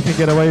you reckon we can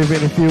get away with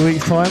it in a few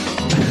weeks' time?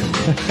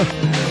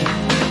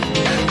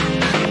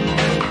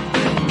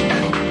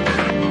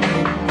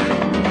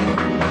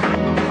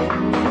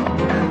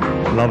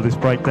 Love this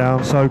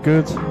breakdown, so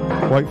good.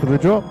 Wait for the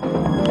drop.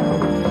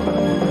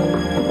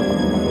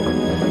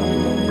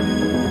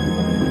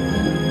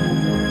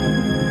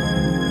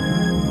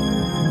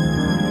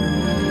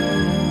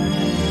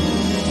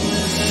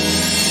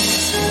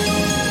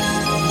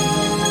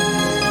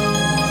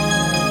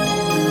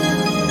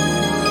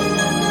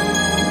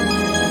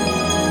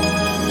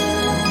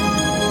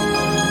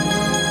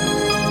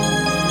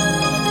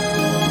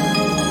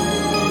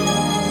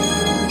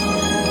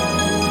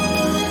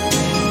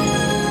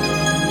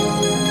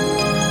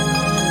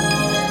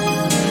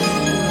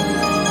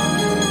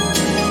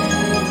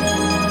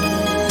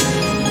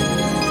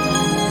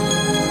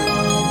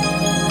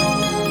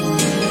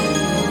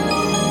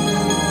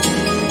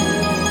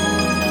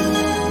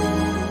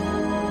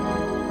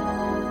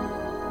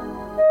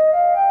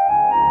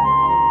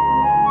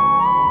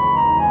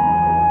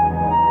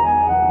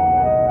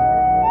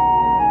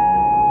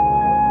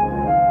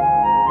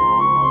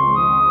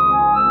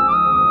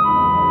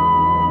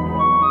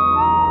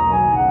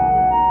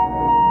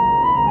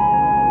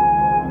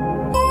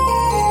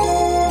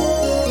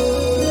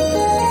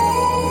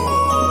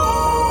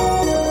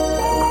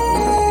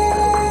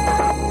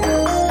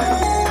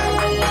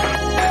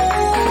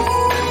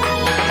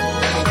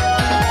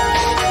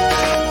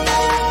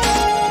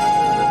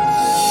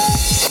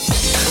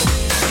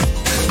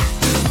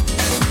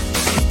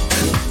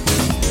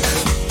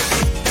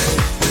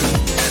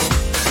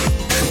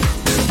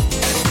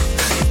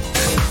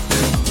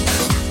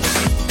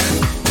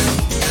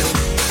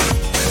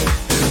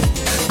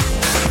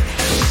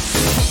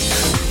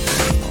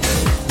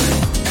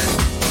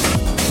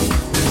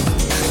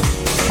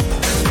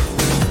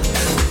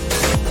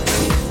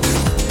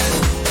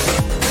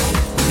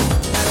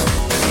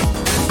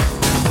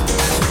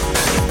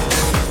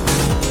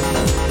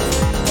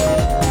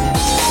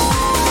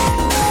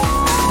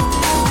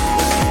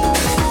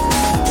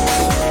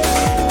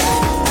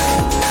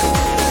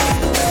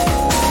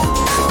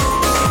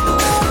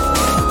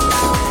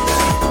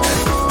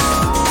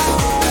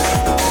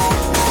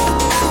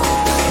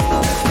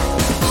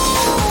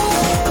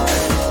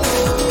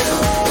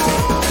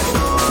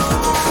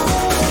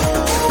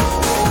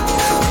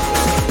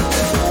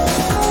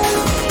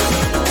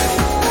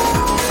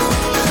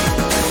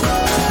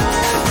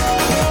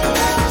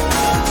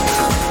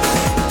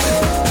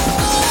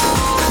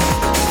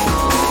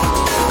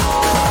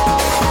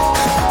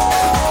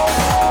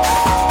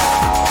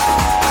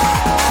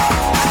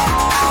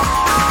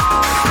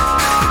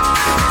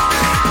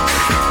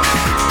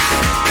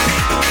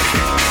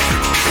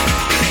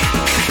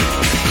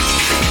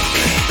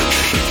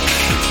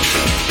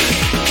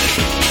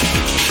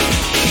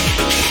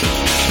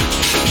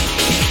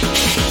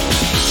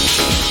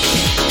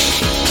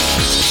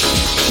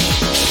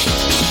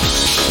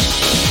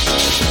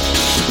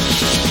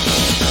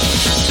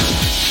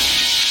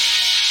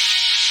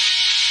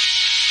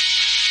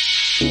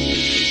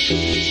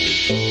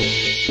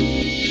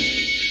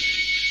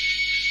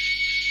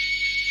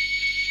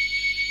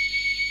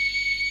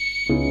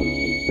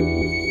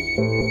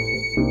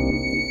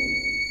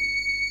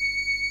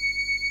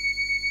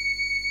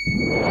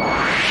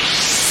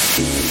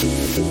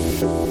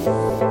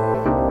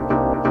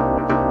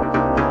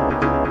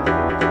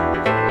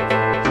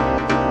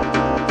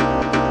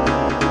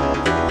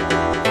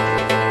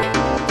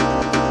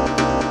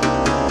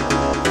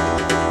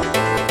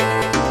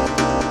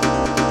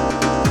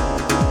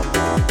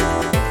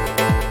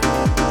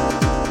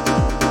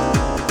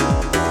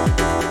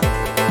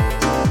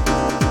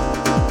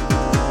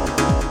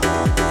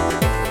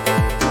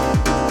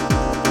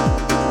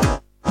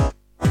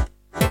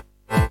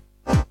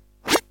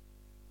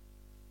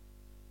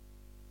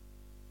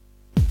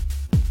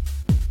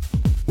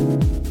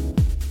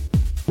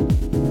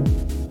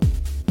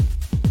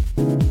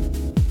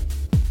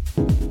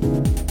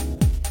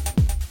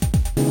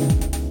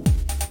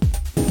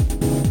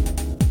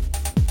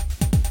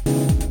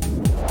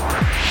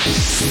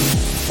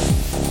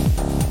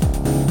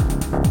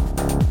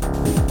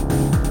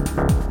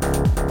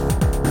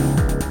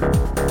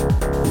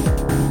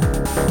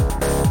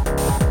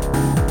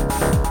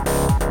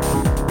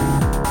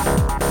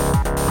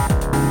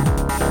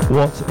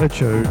 What a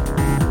tune.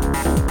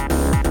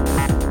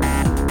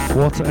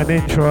 What an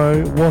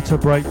intro, what a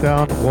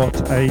breakdown,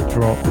 what a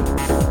drop.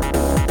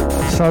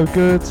 So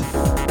good.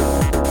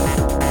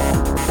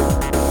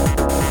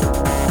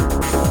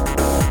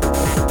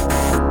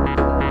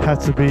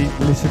 Had to be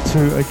listened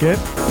to again.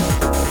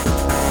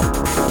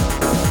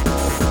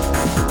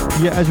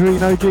 Yeah, as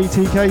Reno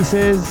GTK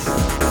says,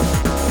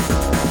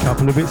 a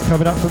couple of bits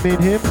coming up for me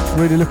and him.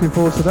 Really looking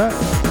forward to that.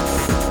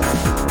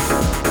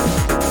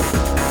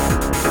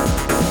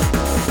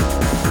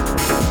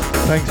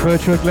 Thanks,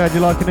 Virtua. Glad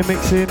you're liking the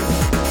mixing.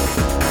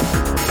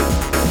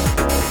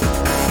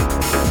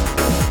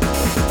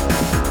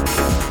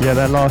 Yeah,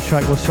 that last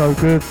track was so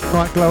good.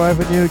 Nightglow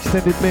Avenue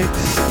extended mix.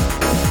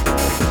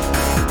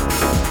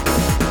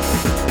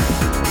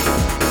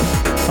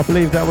 I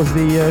believe that was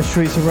the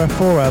Streets of Wrath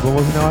 4 album,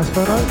 wasn't it,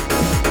 Iceberg?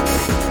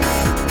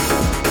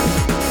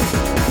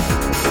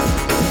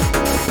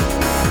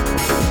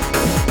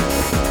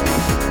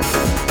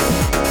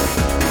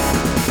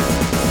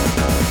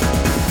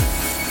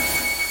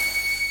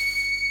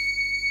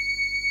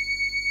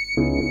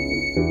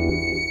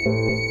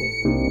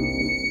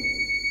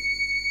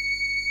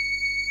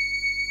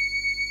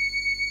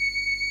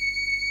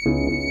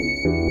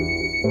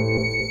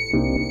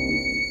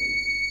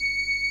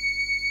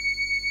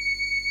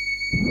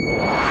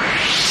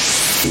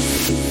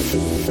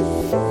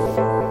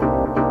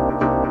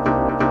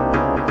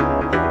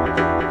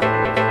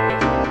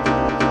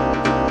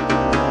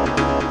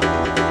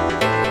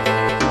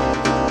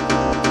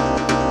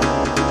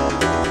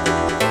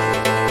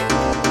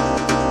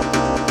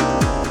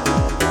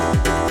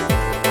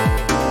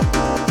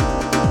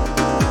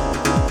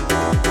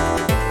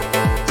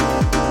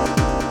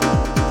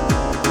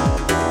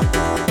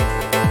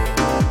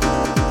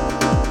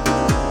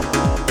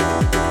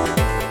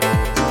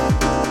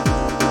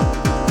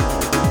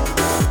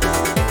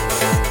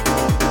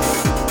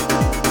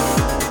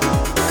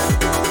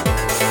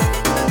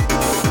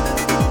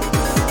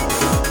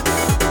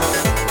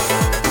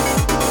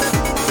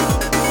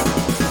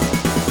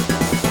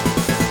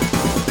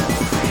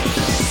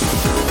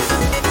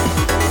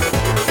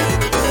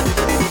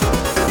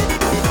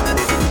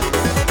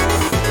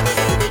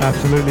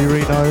 Absolutely,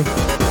 Reno.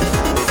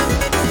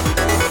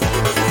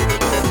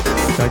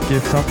 That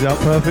gift sums it up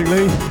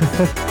perfectly.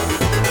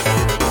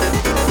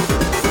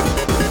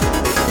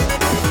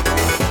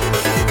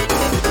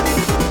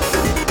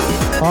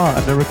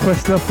 And the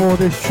requester for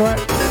this track,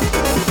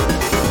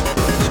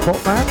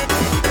 Spotman.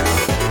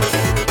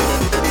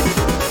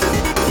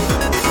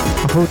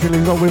 Unfortunately,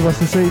 he's not with us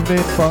this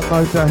evening, but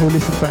no doubt he'll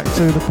listen back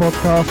to the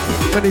podcast.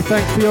 Many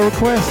thanks for your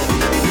request.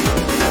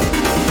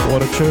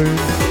 What a tune.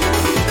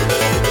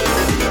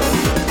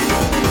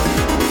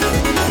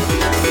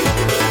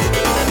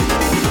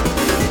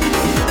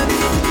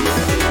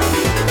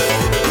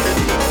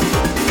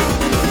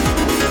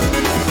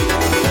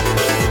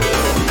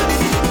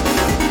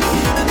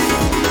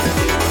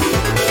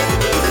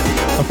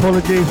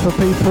 Apologies for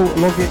people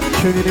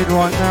tuning in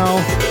right now.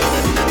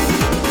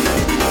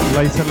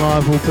 Late and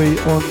Live will be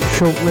on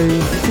shortly.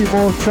 A few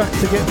more tracks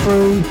to get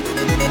through.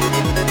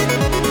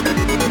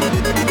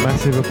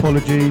 Massive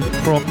apology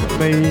from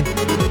me.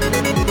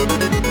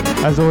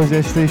 As always,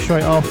 SD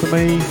straight after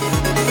me.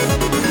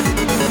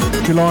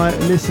 July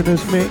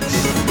listeners mix.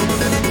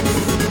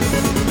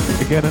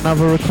 Again,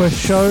 another request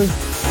show.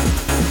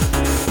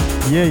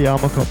 Yeah,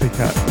 I'm a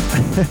copycat.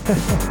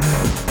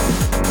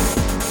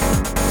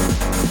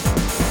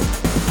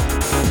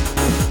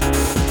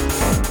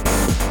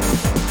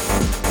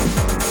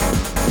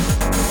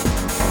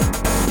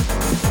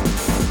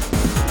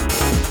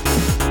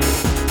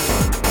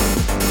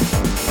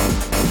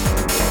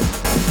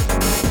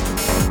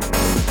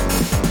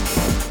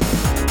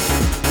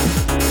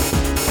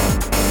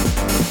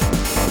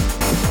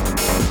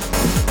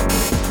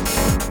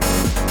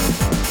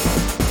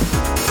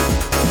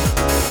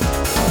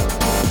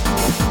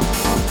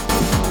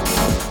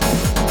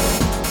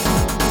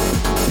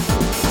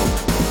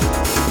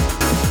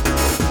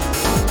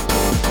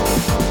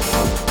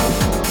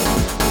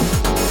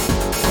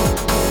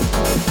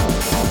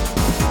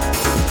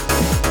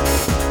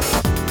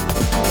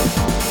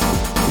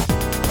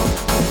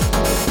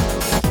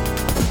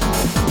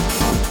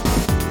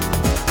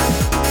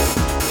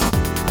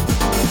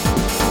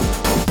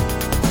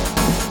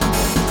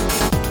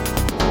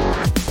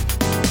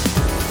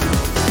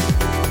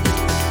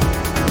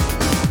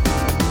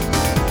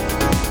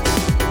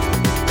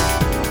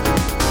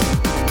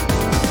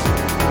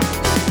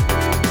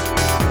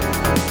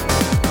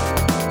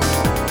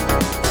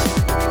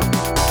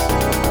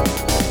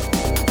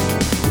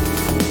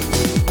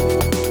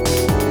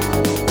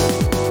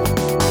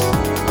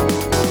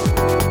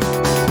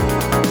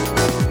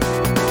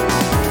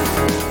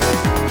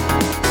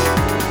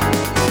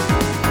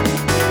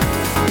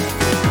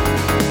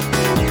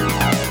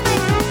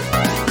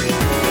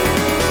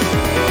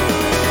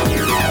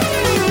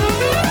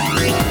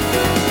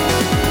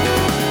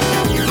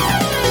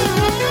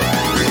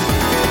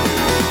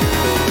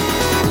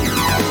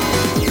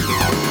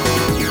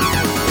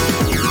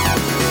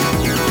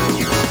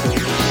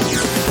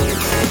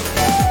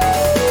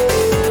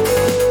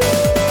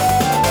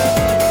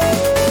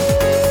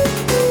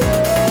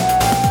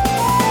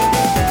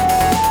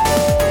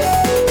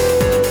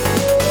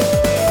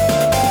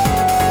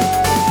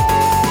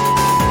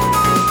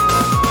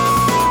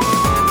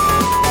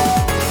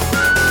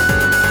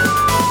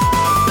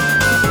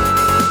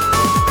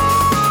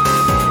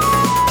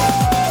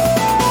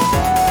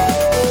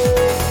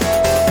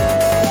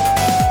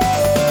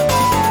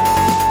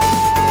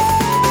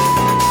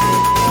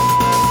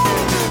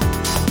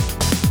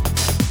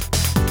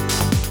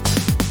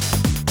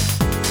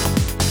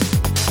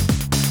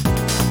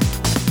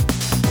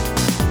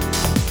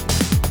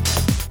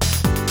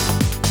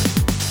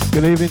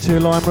 Good evening to you,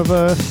 Lime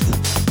Reversed.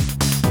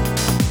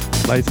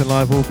 Later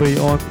Live will be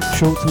on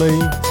shortly.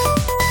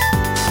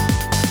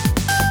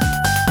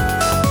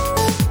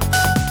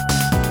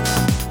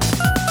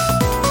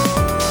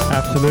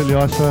 Absolutely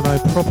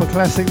Isono, proper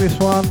classic this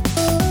one.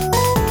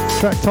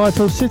 Track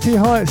title City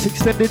Heights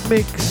Extended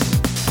Mix.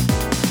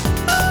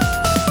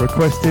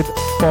 Requested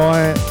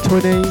by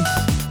Twinny.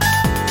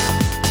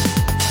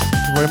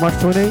 Thank you very much,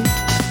 Twinny.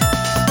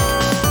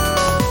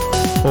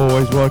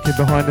 Always working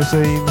behind the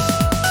scenes.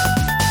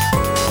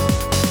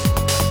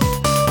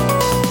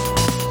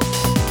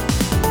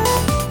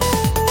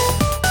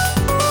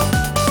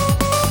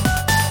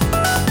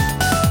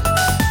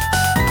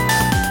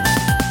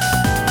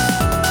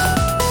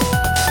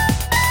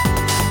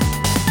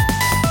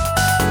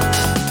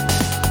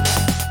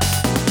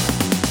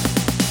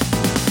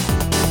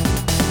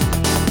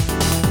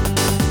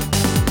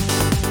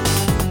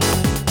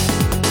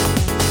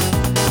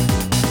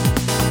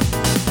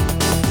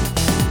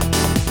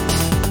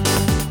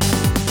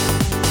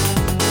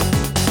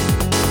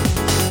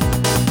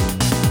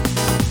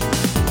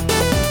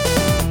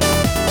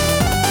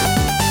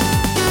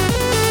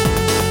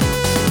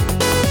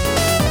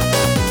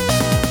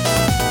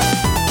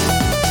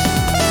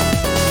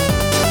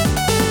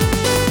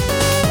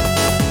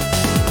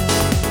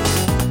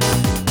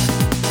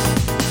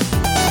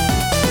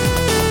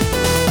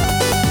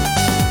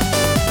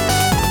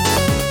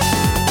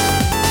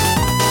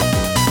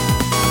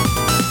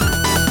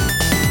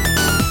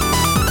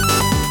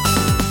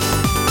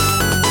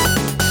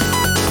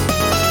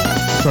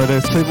 So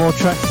there's 2 more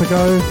tracks to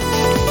go,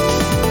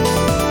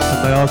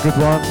 and they are good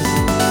ones.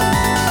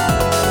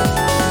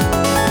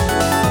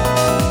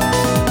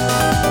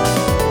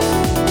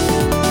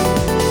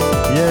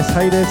 Yes,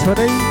 hey there,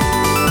 Twinny.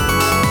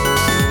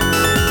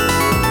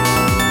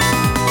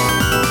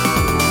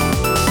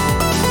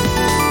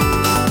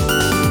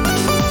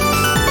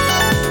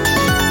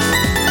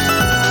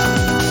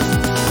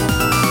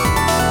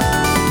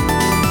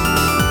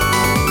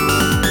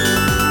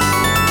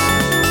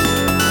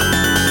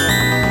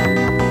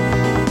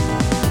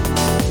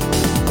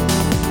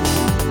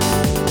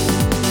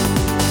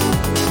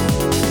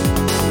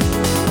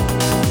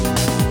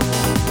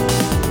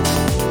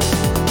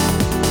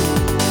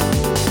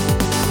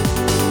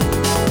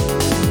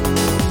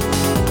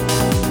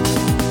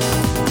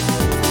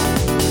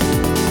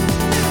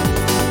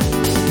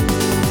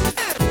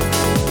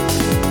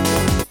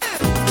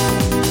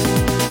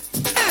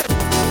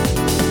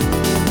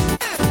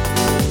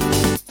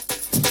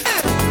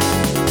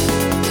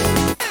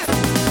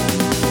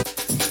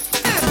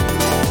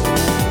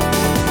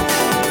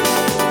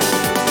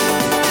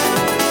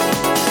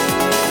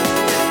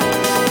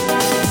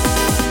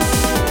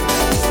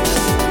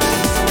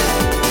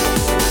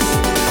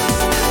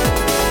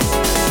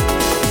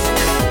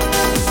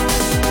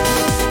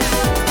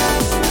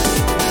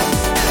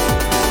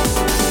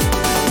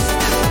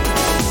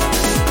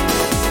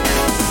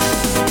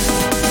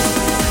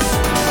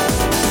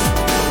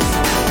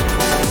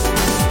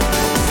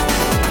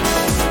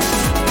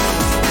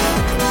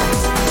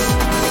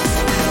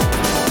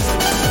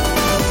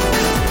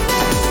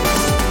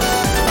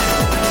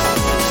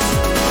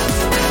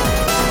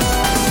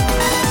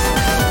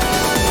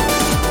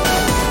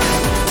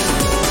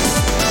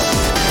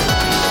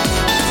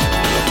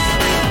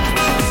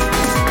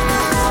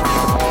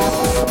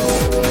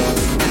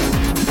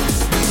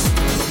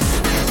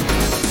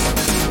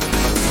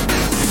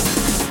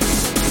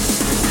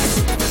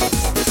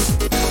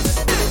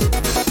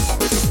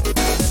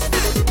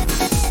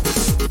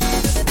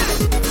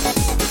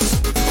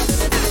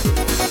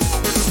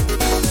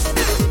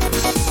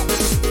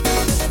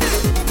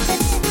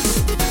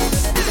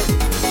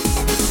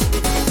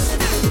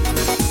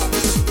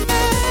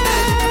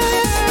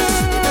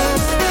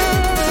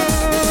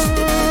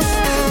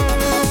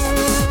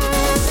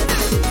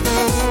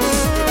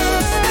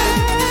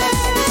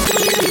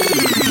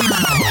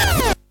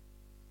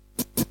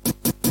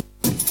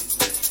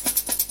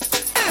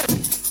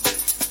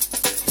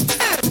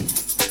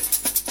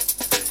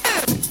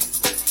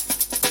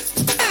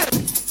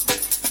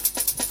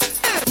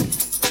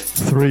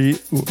 Three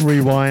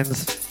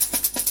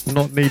rewinds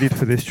not needed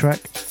for this track.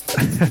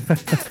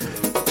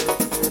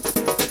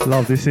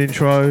 Love this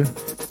intro.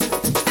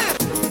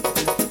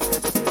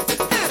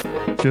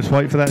 Just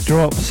wait for that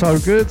drop, so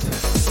good.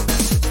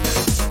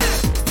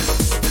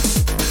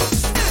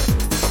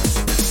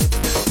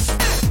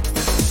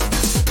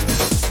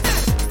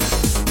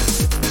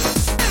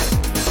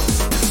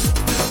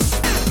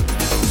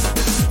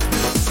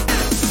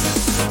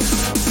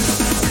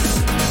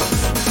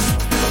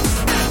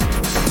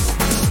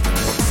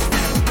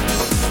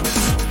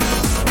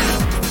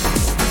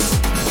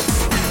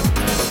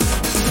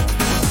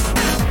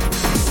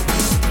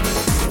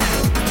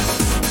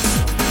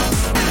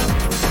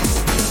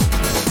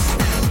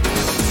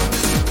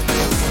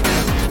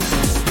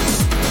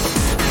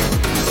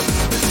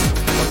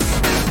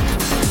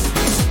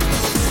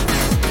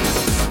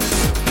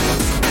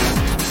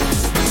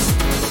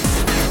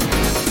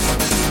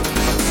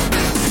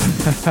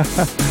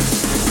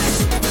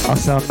 I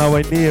sound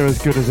nowhere near as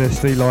good as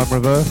SD line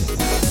reversed.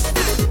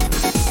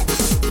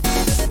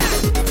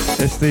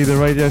 SD, the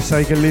Radio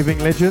Sega living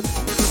legend.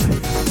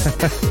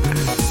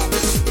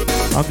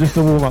 I'm just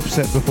a warm-up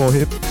set before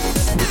him.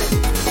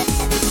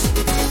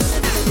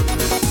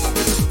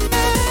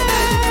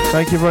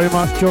 Thank you very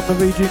much, John the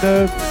VG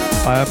Nerd.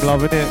 I am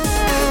loving it.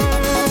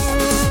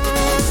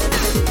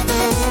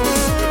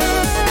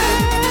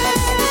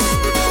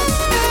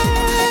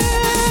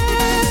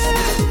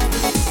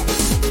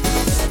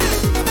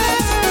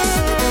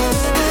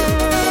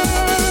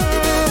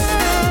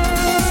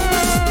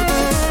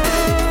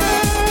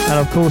 And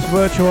of course,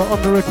 Virtua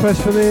on the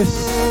request for this.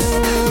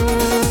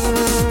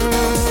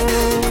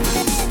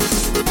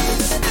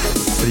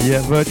 So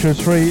yeah, Virtua's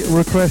 3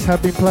 requests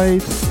have been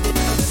played.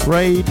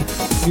 Raid,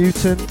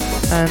 Mutant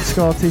and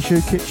Scar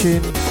Tissue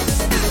Kitchen.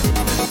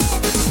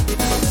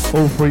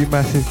 All 3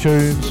 massive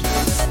tunes.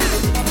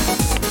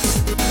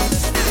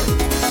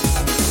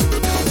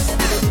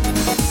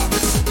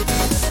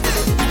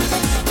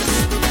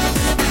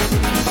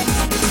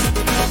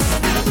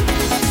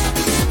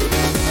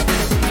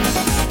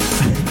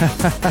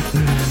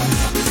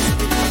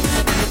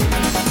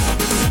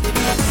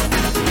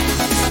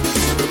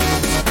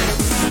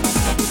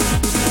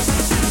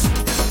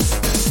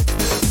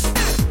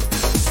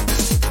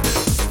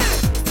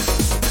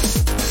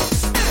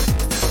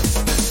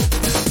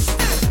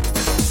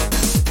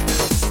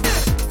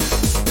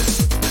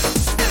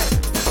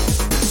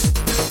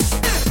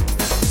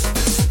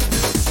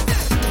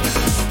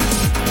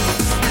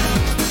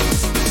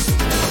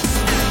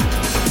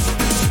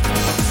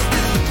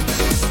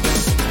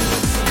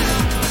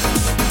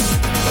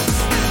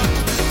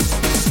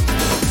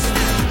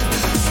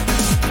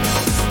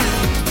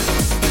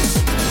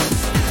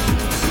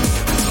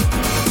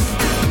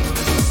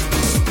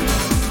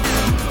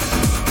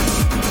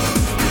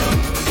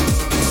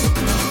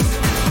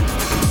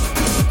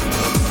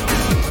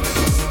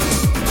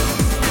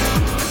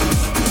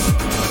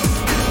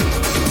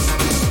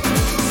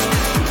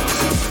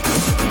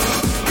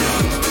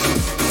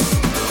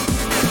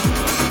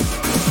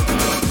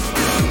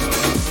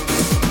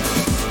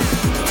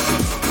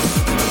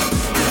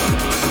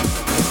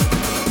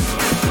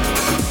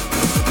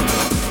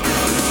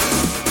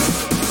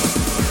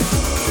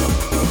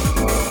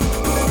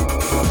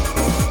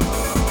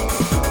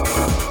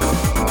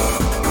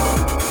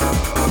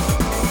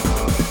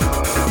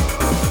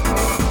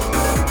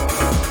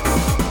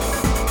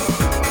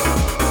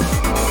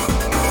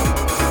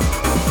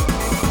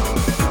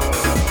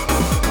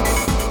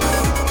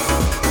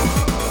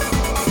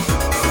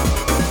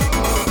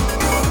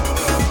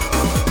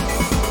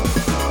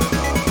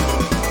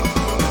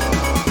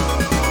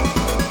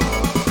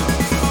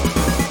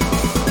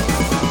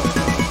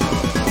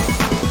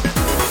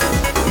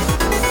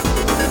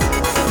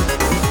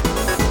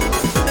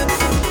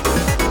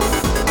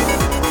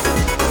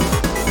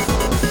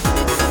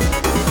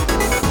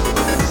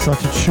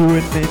 Such a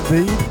tune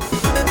indeed.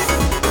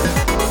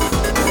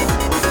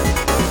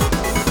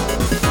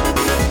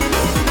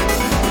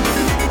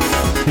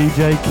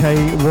 DJ K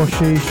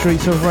Washi,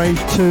 Streets of Rage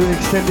 2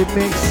 extended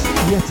mix,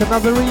 yet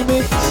another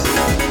remix.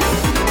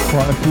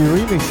 Quite a few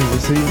remixes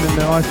this evening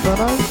there,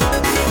 Iceferno.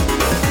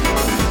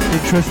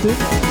 Interesting.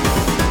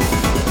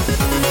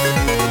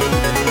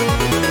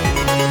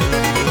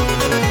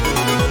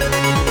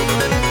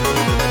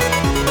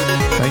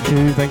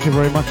 Thank you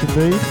very much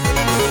indeed.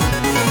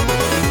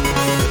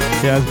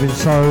 It has been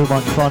so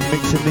much fun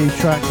mixing these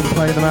tracks and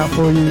playing them out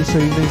for you this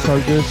evening,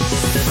 so good.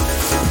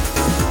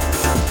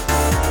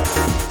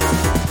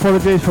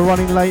 Apologies for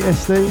running late,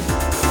 SD.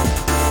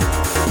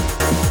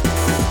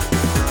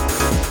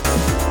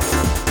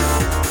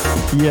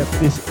 Yep,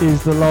 this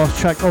is the last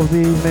track of the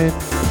evening.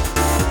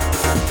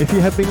 If you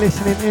have been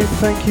listening in,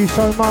 thank you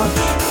so much.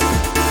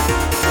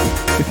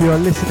 If you are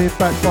listening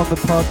back on the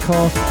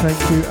podcast, thank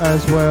you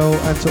as well.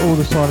 And to all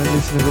the silent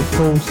listeners, of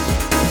course.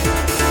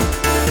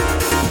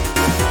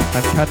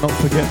 And cannot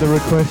forget the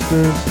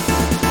requesters.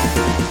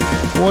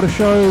 What a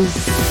show.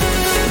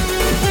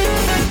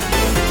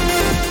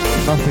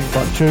 Nothing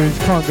but tunes.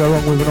 Can't go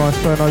wrong with an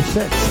Iceferno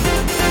set.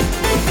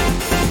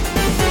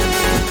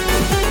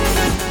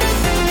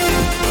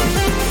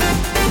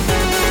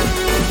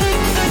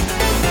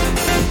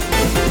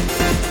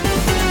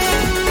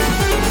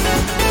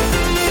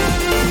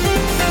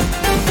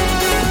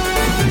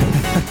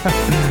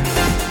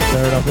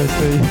 Fair enough,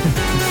 SD.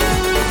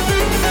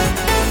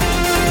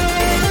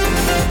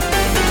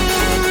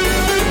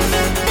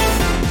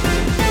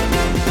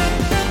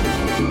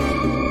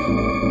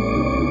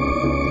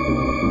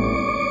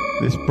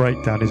 This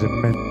breakdown is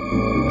immense.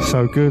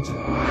 So good.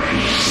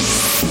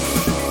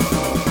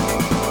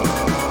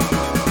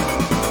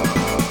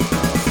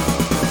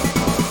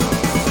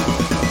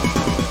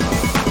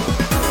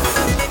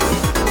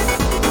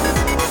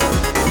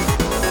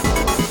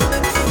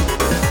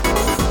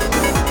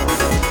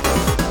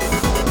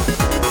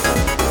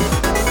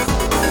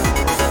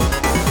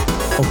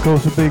 Of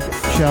course, a big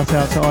shout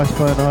out to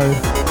Iceferno.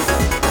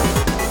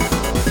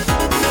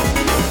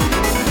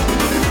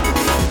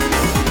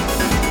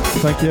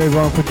 Thank you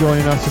everyone for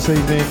joining us this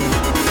evening.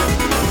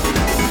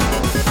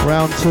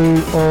 Round 2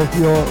 of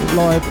your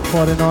live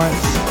Friday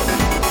nights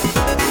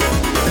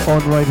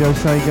on Radio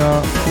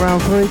Sega.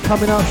 Round 3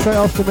 coming up straight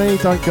after me.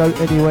 Don't go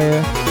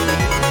anywhere.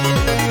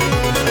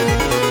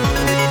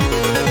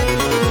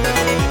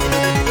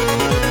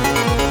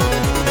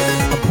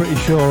 I'm pretty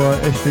sure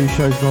SD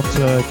show's not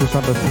just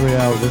under 3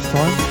 hours this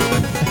time.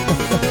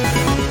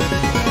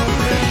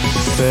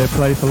 Fair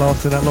play for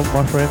lasting that long,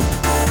 my friend.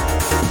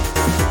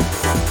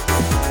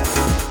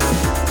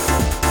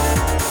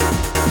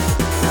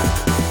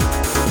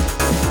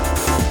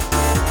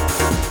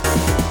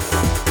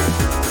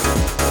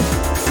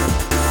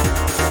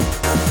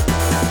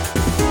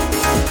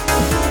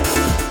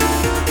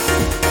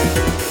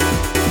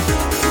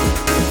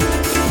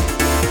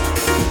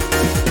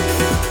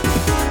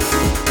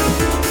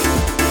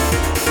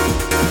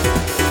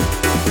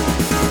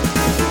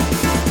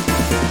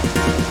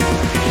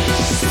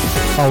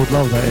 I would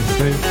love that,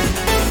 SD.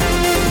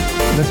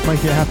 Let's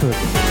make it happen.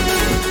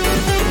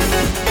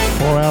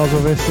 4 hours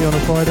of SD on a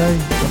Friday?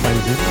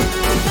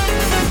 Amazing.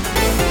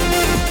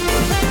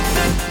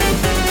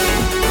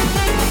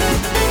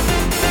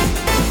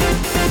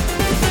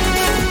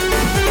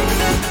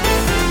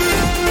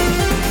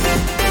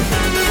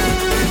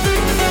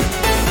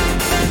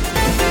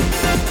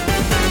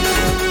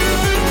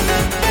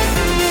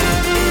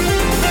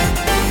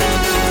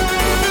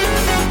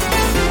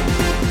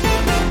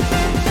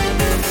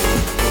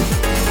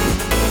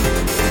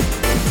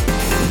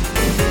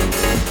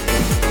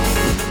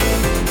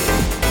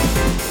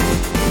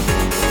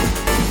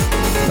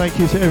 Thank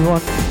you to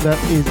everyone that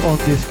is on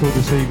Discord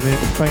this evening.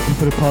 Thank you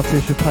for the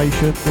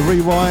participation. The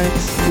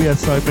rewinds, we had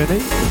so many.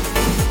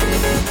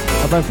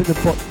 I don't think the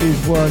bot is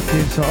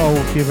working, so I'll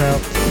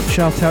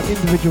shout out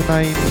individual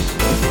names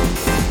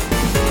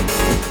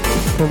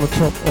from the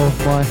top of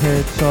my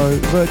head. So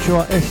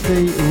Virtua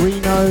SD,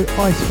 Reno,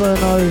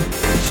 Iceferno,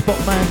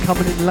 Spotman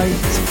coming in late,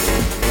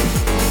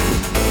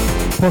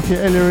 Pocket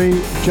Ellery,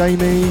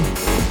 Jamie,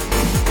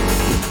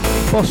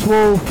 Boss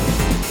Wolf,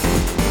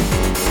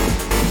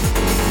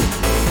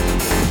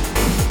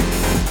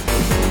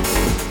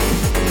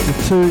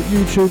 to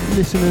YouTube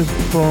listeners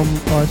from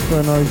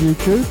Iceferno's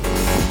YouTube,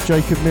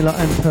 Jacob Miller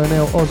and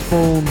Pernell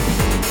Osborne.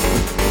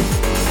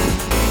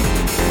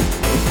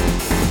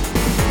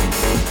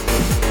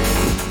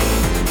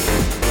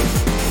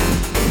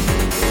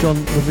 John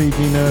the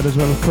VG Nerd as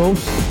well, of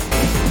course.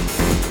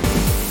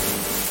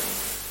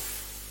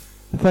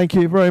 Thank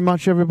you very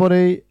much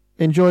everybody.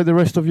 Enjoy the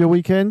rest of your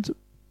weekend.